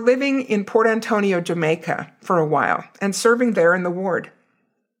were living in Port Antonio, Jamaica for a while and serving there in the ward.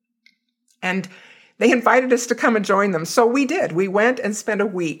 And they invited us to come and join them. So we did. We went and spent a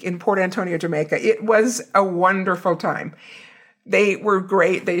week in Port Antonio, Jamaica. It was a wonderful time. They were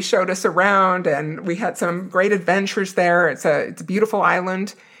great. They showed us around and we had some great adventures there. It's a beautiful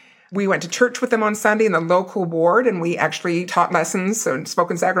island. We went to church with them on Sunday in the local ward, and we actually taught lessons and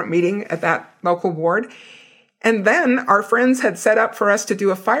spoken sacrament meeting at that local ward. And then our friends had set up for us to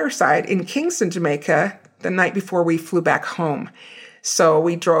do a fireside in Kingston, Jamaica, the night before we flew back home. So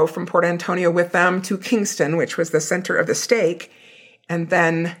we drove from Port Antonio with them to Kingston, which was the center of the stake. And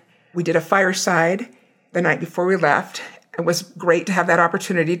then we did a fireside the night before we left. It was great to have that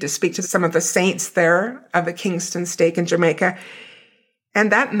opportunity to speak to some of the saints there of the Kingston stake in Jamaica.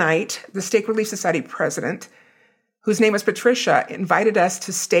 And that night, the Stake Relief Society president, whose name was Patricia, invited us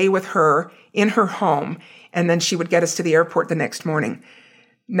to stay with her in her home, and then she would get us to the airport the next morning.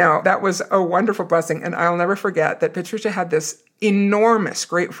 Now, that was a wonderful blessing, and I'll never forget that Patricia had this enormous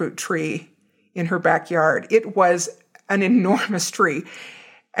grapefruit tree in her backyard. It was an enormous tree,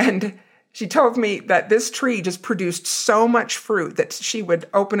 and she told me that this tree just produced so much fruit that she would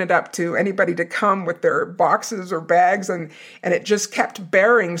open it up to anybody to come with their boxes or bags, and it just kept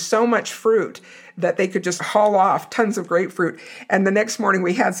bearing so much fruit that they could just haul off tons of grapefruit. And the next morning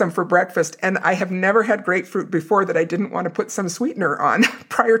we had some for breakfast, and I have never had grapefruit before that I didn't want to put some sweetener on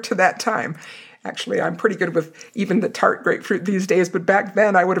prior to that time. Actually, I'm pretty good with even the tart grapefruit these days, but back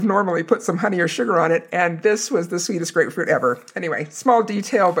then I would have normally put some honey or sugar on it, and this was the sweetest grapefruit ever. Anyway, small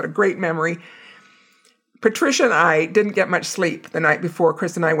detail, but a great memory. Patricia and I didn't get much sleep the night before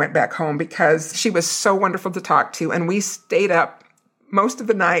Chris and I went back home because she was so wonderful to talk to, and we stayed up most of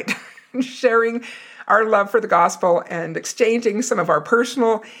the night sharing our love for the gospel and exchanging some of our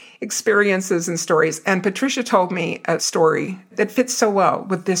personal experiences and stories. And Patricia told me a story that fits so well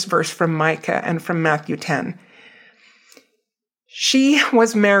with this verse from Micah and from Matthew 10. She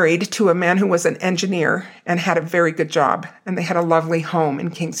was married to a man who was an engineer and had a very good job, and they had a lovely home in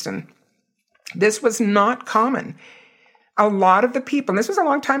Kingston. This was not common. A lot of the people, and this was a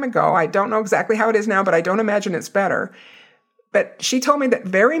long time ago, I don't know exactly how it is now, but I don't imagine it's better. But she told me that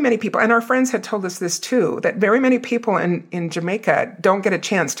very many people, and our friends had told us this too, that very many people in Jamaica don't get a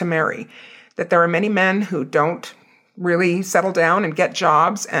chance to marry. That there are many men who don't really settle down and get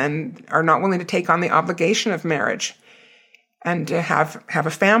jobs and are not willing to take on the obligation of marriage and to have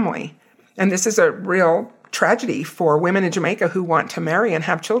a family. And this is a real tragedy for women in Jamaica who want to marry and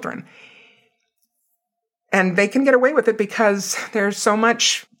have children. And they can get away with it because there's so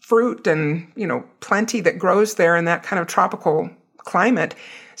much fruit and, plenty that grows there in that kind of tropical climate.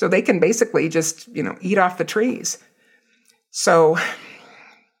 So they can basically just, eat off the trees. So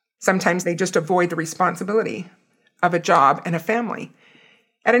sometimes they just avoid the responsibility of a job and a family.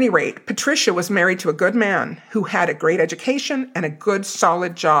 At any rate, Patricia was married to a good man who had a great education and a good,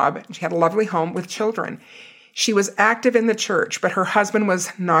 solid job. She had a lovely home with children. She was active in the church, but her husband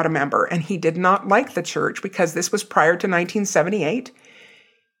was not a member, and he did not like the church because this was prior to 1978.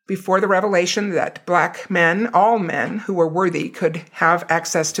 Before the revelation that black men, all men who were worthy, could have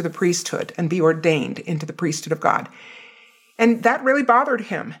access to the priesthood and be ordained into the priesthood of God. And that really bothered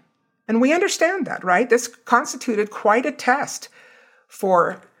him. And we understand that, right? This constituted quite a test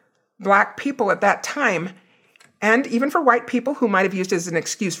for black people at that time, and even for white people who might have used it as an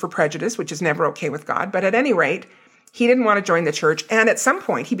excuse for prejudice, which is never okay with God. But at any rate, he didn't want to join the church. And at some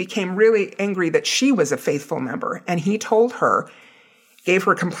point, he became really angry that she was a faithful member. And he told her, gave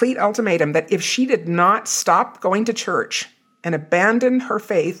her a complete ultimatum that if she did not stop going to church and abandon her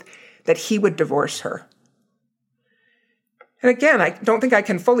faith, that he would divorce her. And again, I don't think I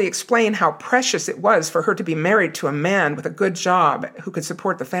can fully explain how precious it was for her to be married to a man with a good job who could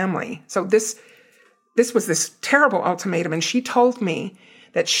support the family. So this was this terrible ultimatum, and she told me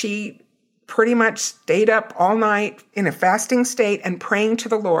that she pretty much stayed up all night in a fasting state and praying to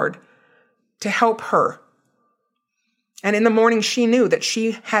the Lord to help her. And in the morning, she knew that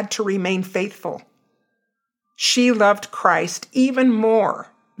she had to remain faithful. She loved Christ even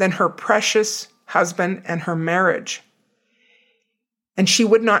more than her precious husband and her marriage. And she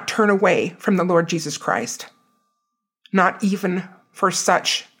would not turn away from the Lord Jesus Christ, not even for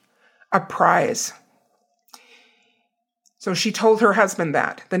such a prize. So she told her husband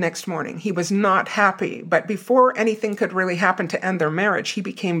that the next morning. He was not happy, but before anything could really happen to end their marriage, he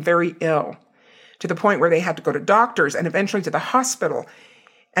became very ill, to the point where they had to go to doctors and eventually to the hospital.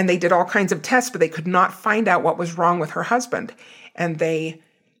 And they did all kinds of tests, but they could not find out what was wrong with her husband. And they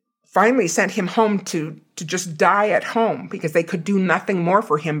finally sent him home to just die at home because they could do nothing more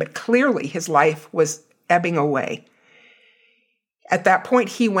for him. But clearly his life was ebbing away. At that point,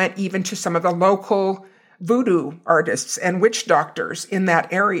 he went even to some of the local voodoo artists and witch doctors in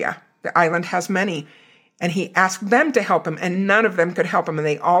that area. The island has many. And he asked them to help him, and none of them could help him, and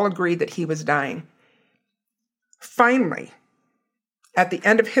they all agreed that he was dying. Finally, at the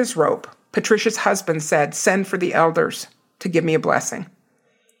end of his rope, Patricia's husband said, "Send for the elders to give me a blessing,"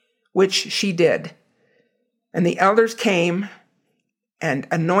 which she did. And the elders came and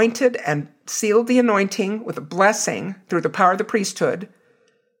anointed and sealed the anointing with a blessing through the power of the priesthood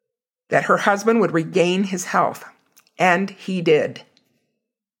that her husband would regain his health. And he did.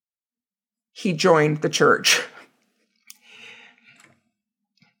 He joined the church.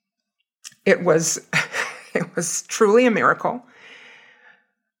 It was truly a miracle.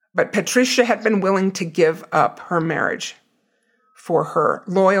 But Patricia had been willing to give up her marriage for her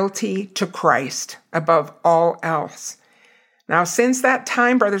loyalty to Christ above all else. Now, since that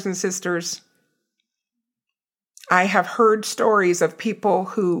time, brothers and sisters, I have heard stories of people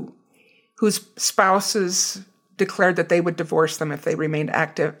whose spouses declared that they would divorce them if they remained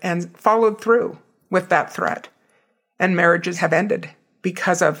active and followed through with that threat. And marriages have ended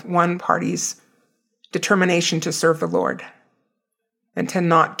because of one party's determination to serve the Lord and to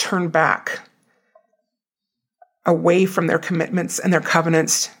not turn back away from their commitments and their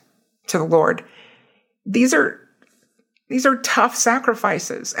covenants to the Lord. These are tough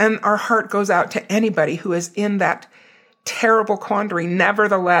sacrifices, and our heart goes out to anybody who is in that terrible quandary.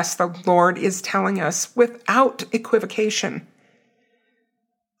 Nevertheless, the Lord is telling us without equivocation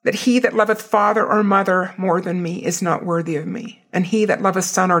that he that loveth father or mother more than me is not worthy of me, and he that loveth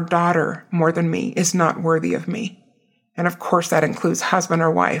son or daughter more than me is not worthy of me. And of course, that includes husband or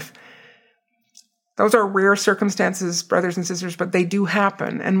wife. Those are rare circumstances, brothers and sisters, but they do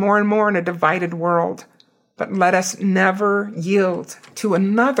happen, and more in a divided world. But let us never yield to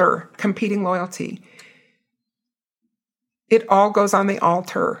another competing loyalty. It all goes on the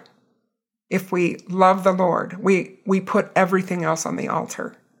altar. If we love the Lord, we put everything else on the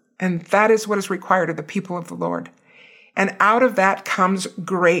altar. And that is what is required of the people of the Lord. And out of that comes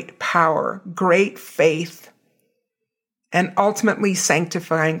great power, great faith, and ultimately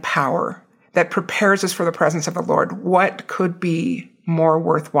sanctifying power that prepares us for the presence of the Lord. What could be more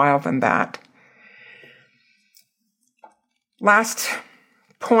worthwhile than that? Last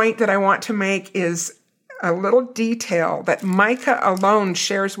point that I want to make is a little detail that Micah alone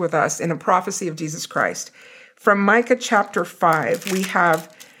shares with us in a prophecy of Jesus Christ. From Micah chapter 5, we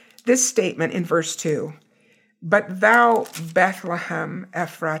have this statement in verse 2. But thou, Bethlehem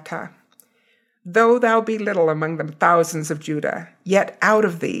Ephratah, though thou be little among the thousands of Judah, yet out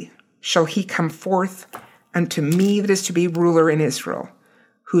of thee shall he come forth unto me that is to be ruler in Israel,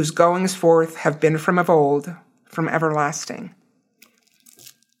 whose goings forth have been from of old, from everlasting.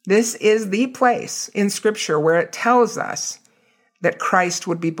 This is the place in Scripture where it tells us that Christ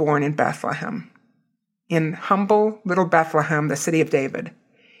would be born in Bethlehem, in humble little Bethlehem, the city of David.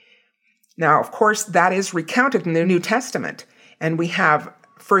 Now, of course, that is recounted in the New Testament, and we have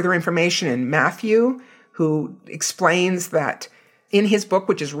further information in Matthew, who explains that in his book,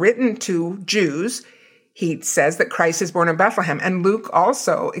 which is written to Jews, he says that Christ is born in Bethlehem. And Luke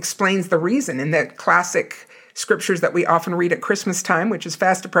also explains the reason in the classic scriptures that we often read at Christmas time, which is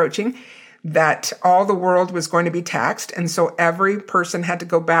fast approaching, that all the world was going to be taxed. And so every person had to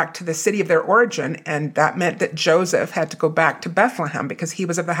go back to the city of their origin. And that meant that Joseph had to go back to Bethlehem because he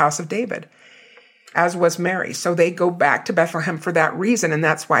was of the house of David, as was Mary. So they go back to Bethlehem for that reason. And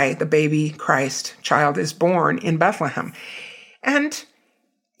that's why the baby Christ child is born in Bethlehem. And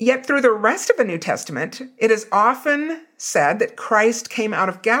yet through the rest of the New Testament, it is often said that Christ came out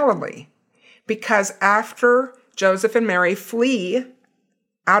of Galilee, because after Joseph and Mary flee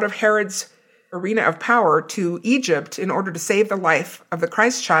out of Herod's arena of power to Egypt in order to save the life of the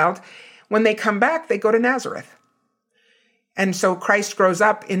Christ child, when they come back, they go to Nazareth. And so Christ grows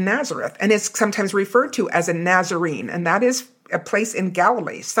up in Nazareth and is sometimes referred to as a Nazarene, and that is a place in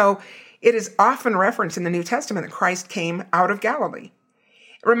Galilee. So it is often referenced in the New Testament that Christ came out of Galilee.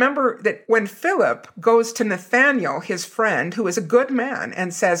 Remember that when Philip goes to Nathanael, his friend, who is a good man,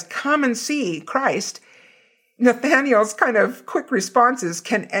 and says, "Come and see Christ," Nathanael's kind of quick response is,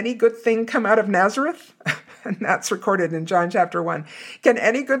 "Can any good thing come out of Nazareth?" And that's recorded in John chapter 1. Can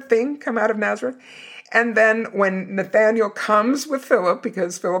any good thing come out of Nazareth? And then when Nathanael comes with Philip,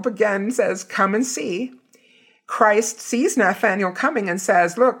 because Philip again says, "Come and see," Christ sees Nathanael coming and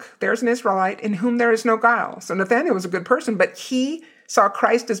says, "Look, there's an Israelite in whom there is no guile." So Nathanael was a good person, but he saw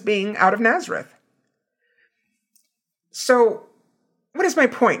Christ as being out of Nazareth. So what is my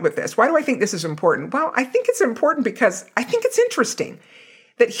point with this? Why do I think this is important? Well, I think it's important because I think it's interesting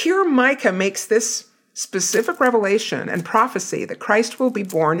that here Micah makes this specific revelation and prophecy that Christ will be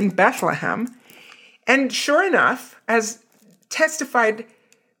born in Bethlehem. And sure enough, as testified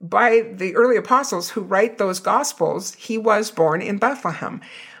by the early apostles who write those gospels, he was born in Bethlehem.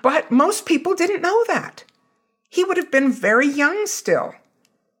 But most people didn't know that. He would have been very young still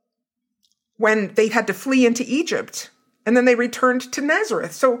when they had to flee into Egypt, and then they returned to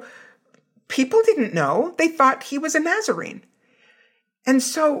Nazareth. So people didn't know. They thought he was a Nazarene. And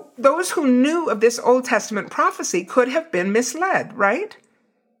so those who knew of this Old Testament prophecy could have been misled, right?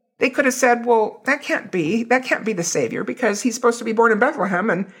 They could have said, well, that can't be the Savior because he's supposed to be born in Bethlehem,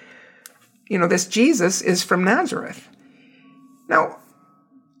 and, this Jesus is from Nazareth. Now,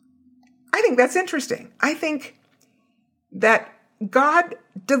 I think that's interesting. I think that God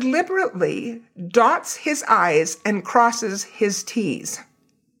deliberately dots his I's and crosses his T's.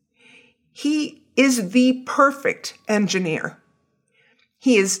 He is the perfect engineer.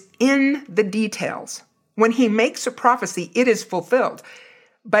 He is in the details When he makes a prophecy, it is fulfilled.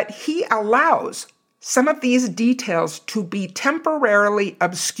 But he allows some of these details to be temporarily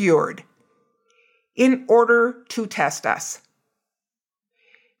obscured in order to test us.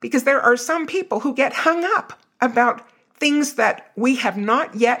 Because there are some people who get hung up about things that we have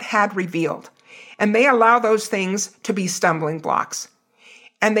not yet had revealed, and they allow those things to be stumbling blocks.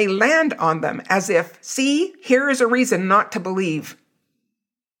 And they land on them as if, see, here is a reason not to believe.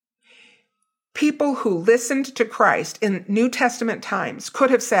 People who listened to Christ in New Testament times could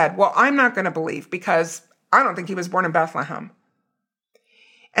have said, well, I'm not going to believe because I don't think he was born in Bethlehem.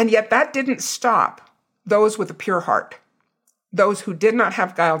 And yet that didn't stop those with a pure heart, those who did not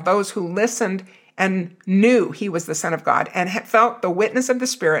have guile, those who listened and knew he was the Son of God and had felt the witness of the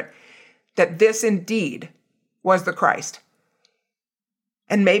Spirit that this indeed was the Christ.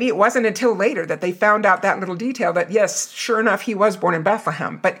 And maybe it wasn't until later that they found out that little detail that, yes, sure enough, he was born in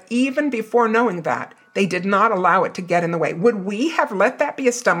Bethlehem. But even before knowing that, they did not allow it to get in the way. Would we have let that be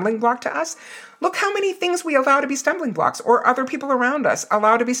a stumbling block to us? Look how many things we allow to be stumbling blocks, or other people around us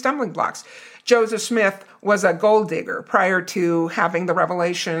allow to be stumbling blocks. Joseph Smith was a gold digger prior to having the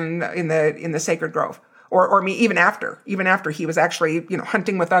revelation in the Sacred Grove. Or even after he was actually,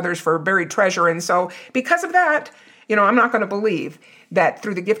 hunting with others for buried treasure. And so because of that, I'm not going to believe that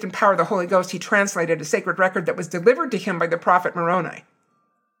through the gift and power of the Holy Ghost, he translated a sacred record that was delivered to him by the prophet Moroni.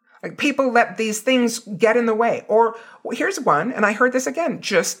 Like, people let these things get in the way. Or here's one, and I heard this again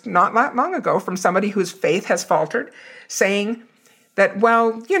just not that long ago from somebody whose faith has faltered, saying that,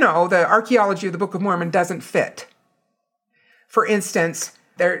 the archaeology of the Book of Mormon doesn't fit. For instance,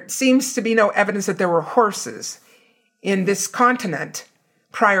 there seems to be no evidence that there were horses in this continent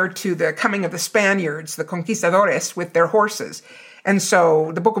prior to the coming of the Spaniards, the conquistadores, with their horses. And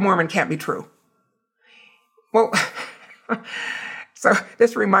so the Book of Mormon can't be true. Well, so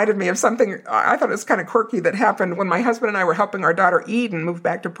this reminded me of something I thought was kind of quirky that happened when my husband and I were helping our daughter Eden move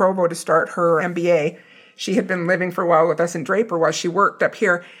back to Provo to start her MBA. She had been living for a while with us in Draper while she worked up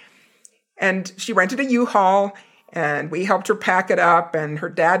here. And she rented a U-Haul, and we helped her pack it up, and her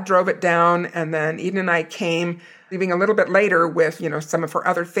dad drove it down. And then Eden and I came, leaving a little bit later with, some of her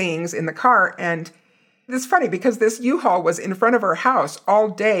other things in the car. And it's funny because this U-Haul was in front of our house all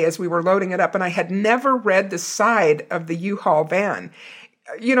day as we were loading it up, and I had never read the side of the U-Haul van.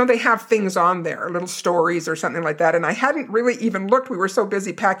 They have things on there, little stories or something like that, and I hadn't really even looked. We were so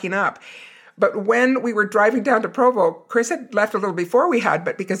busy packing up. But when we were driving down to Provo, Chris had left a little before we had,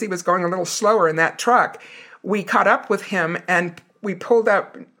 but because he was going a little slower in that truck, we caught up with him and we pulled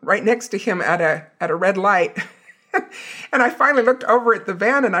up right next to him at a red light. And I finally looked over at the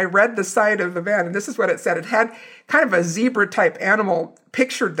van and I read the side of the van. And this is what it said. It had kind of a zebra-type animal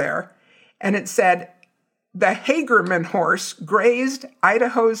pictured there. And it said, the Hagerman horse grazed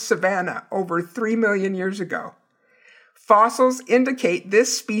Idaho's savanna over 3 million years ago. Fossils indicate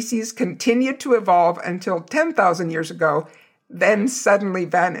this species continued to evolve until 10,000 years ago, then suddenly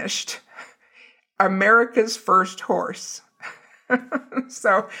vanished. America's first horse.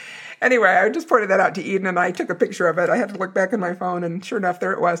 So anyway, I just pointed that out to Eden and I took a picture of it. I had to look back on my phone and sure enough,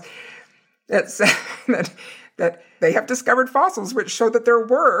 there it was. It said that they have discovered fossils which show that there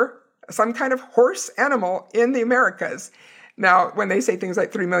were some kind of horse animal in the Americas. Now, when they say things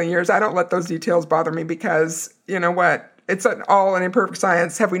like 3 million years, I don't let those details bother me because, you know what? It's all an imperfect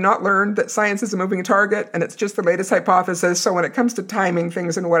science. Have we not learned that science is a moving target and it's just the latest hypothesis? So when it comes to timing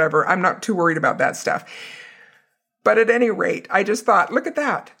things and whatever, I'm not too worried about that stuff. But at any rate, I just thought, look at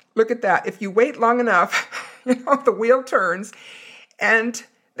that. Look at that. If you wait long enough, the wheel turns and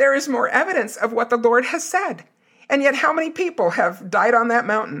there is more evidence of what the Lord has said. And yet how many people have died on that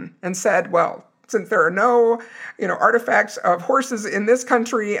mountain and said, well, since there are no, artifacts of horses in this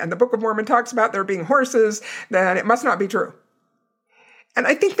country and the Book of Mormon talks about there being horses, then it must not be true. And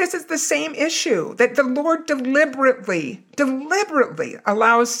I think this is the same issue, that the Lord deliberately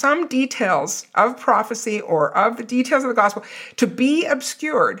allows some details of prophecy or of the details of the gospel to be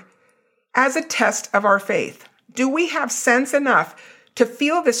obscured as a test of our faith. Do we have sense enough to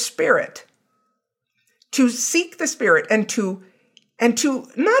feel the Spirit, to seek the Spirit, and to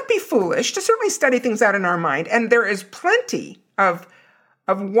not be foolish, to certainly study things out in our mind? And there is plenty of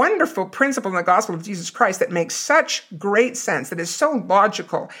wonderful principle in the gospel of Jesus Christ that makes such great sense, that is so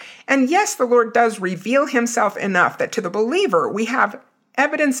logical. And yes, the Lord does reveal himself enough that to the believer, we have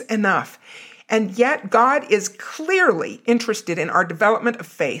evidence enough. And yet God is clearly interested in our development of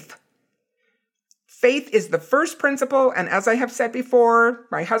faith. Faith is the first principle, and as I have said before,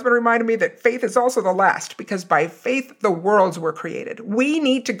 my husband reminded me that faith is also the last, because by faith the worlds were created. We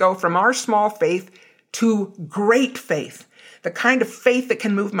need to go from our small faith to great faith, the kind of faith that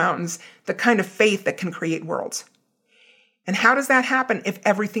can move mountains, the kind of faith that can create worlds. And how does that happen if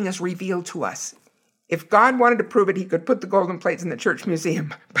everything is revealed to us? If God wanted to prove it, he could put the golden plates in the church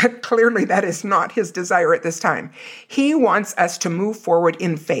museum, but clearly that is not his desire at this time. He wants us to move forward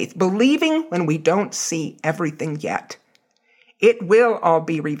in faith, believing when we don't see everything yet. It will all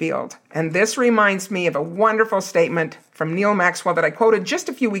be revealed. And this reminds me of a wonderful statement from Neil Maxwell that I quoted just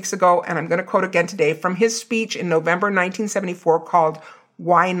a few weeks ago, and I'm going to quote again today from his speech in November 1974 called,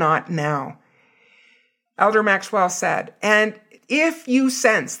 "Why Not Now?" Elder Maxwell said, "And if you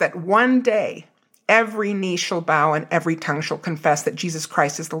sense that one day every knee shall bow and every tongue shall confess that Jesus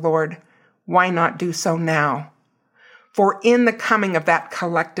Christ is the Lord, why not do so now? For in the coming of that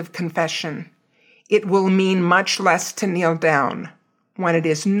collective confession, it will mean much less to kneel down when it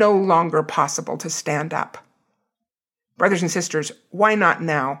is no longer possible to stand up." Brothers and sisters, why not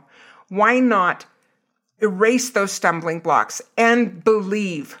now? Why not erase those stumbling blocks and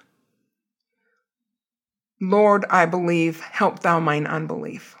believe? Lord, I believe, help thou mine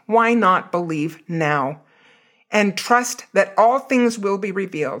unbelief. Why not believe now? And trust that all things will be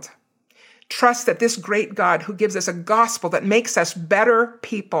revealed. Trust that this great God who gives us a gospel that makes us better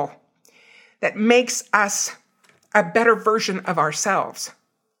people, that makes us a better version of ourselves,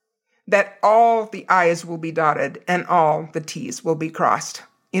 that all the I's will be dotted and all the T's will be crossed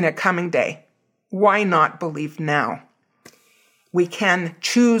in a coming day. Why not believe now? We can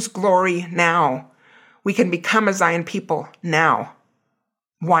choose glory now. We can become a Zion people now.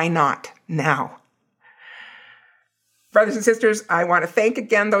 Why not now? Brothers and sisters, I want to thank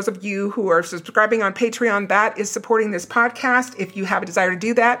again those of you who are subscribing on Patreon. That is supporting this podcast. If you have a desire to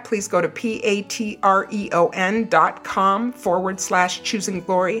do that, please go to patreon.com/choosing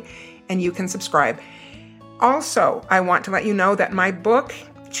glory and you can subscribe. Also, I want to let you know that my book,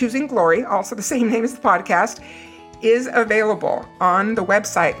 Choosing Glory, also the same name as the podcast, is available on the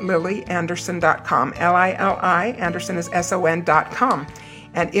website lilyanderson.com. L-I-L-I, Anderson is S-O-N.com.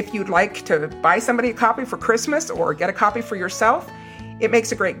 And if you'd like to buy somebody a copy for Christmas or get a copy for yourself, it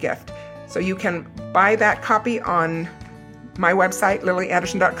makes a great gift. So you can buy that copy on my website,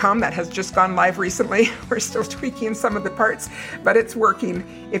 lilyanderson.com. That has just gone live recently. We're still tweaking some of the parts, but it's working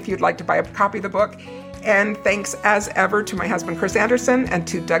if you'd like to buy a copy of the book. And thanks as ever to my husband, Chris Anderson, and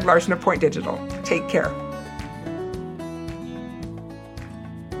to Doug Larson of Point Digital. Take care.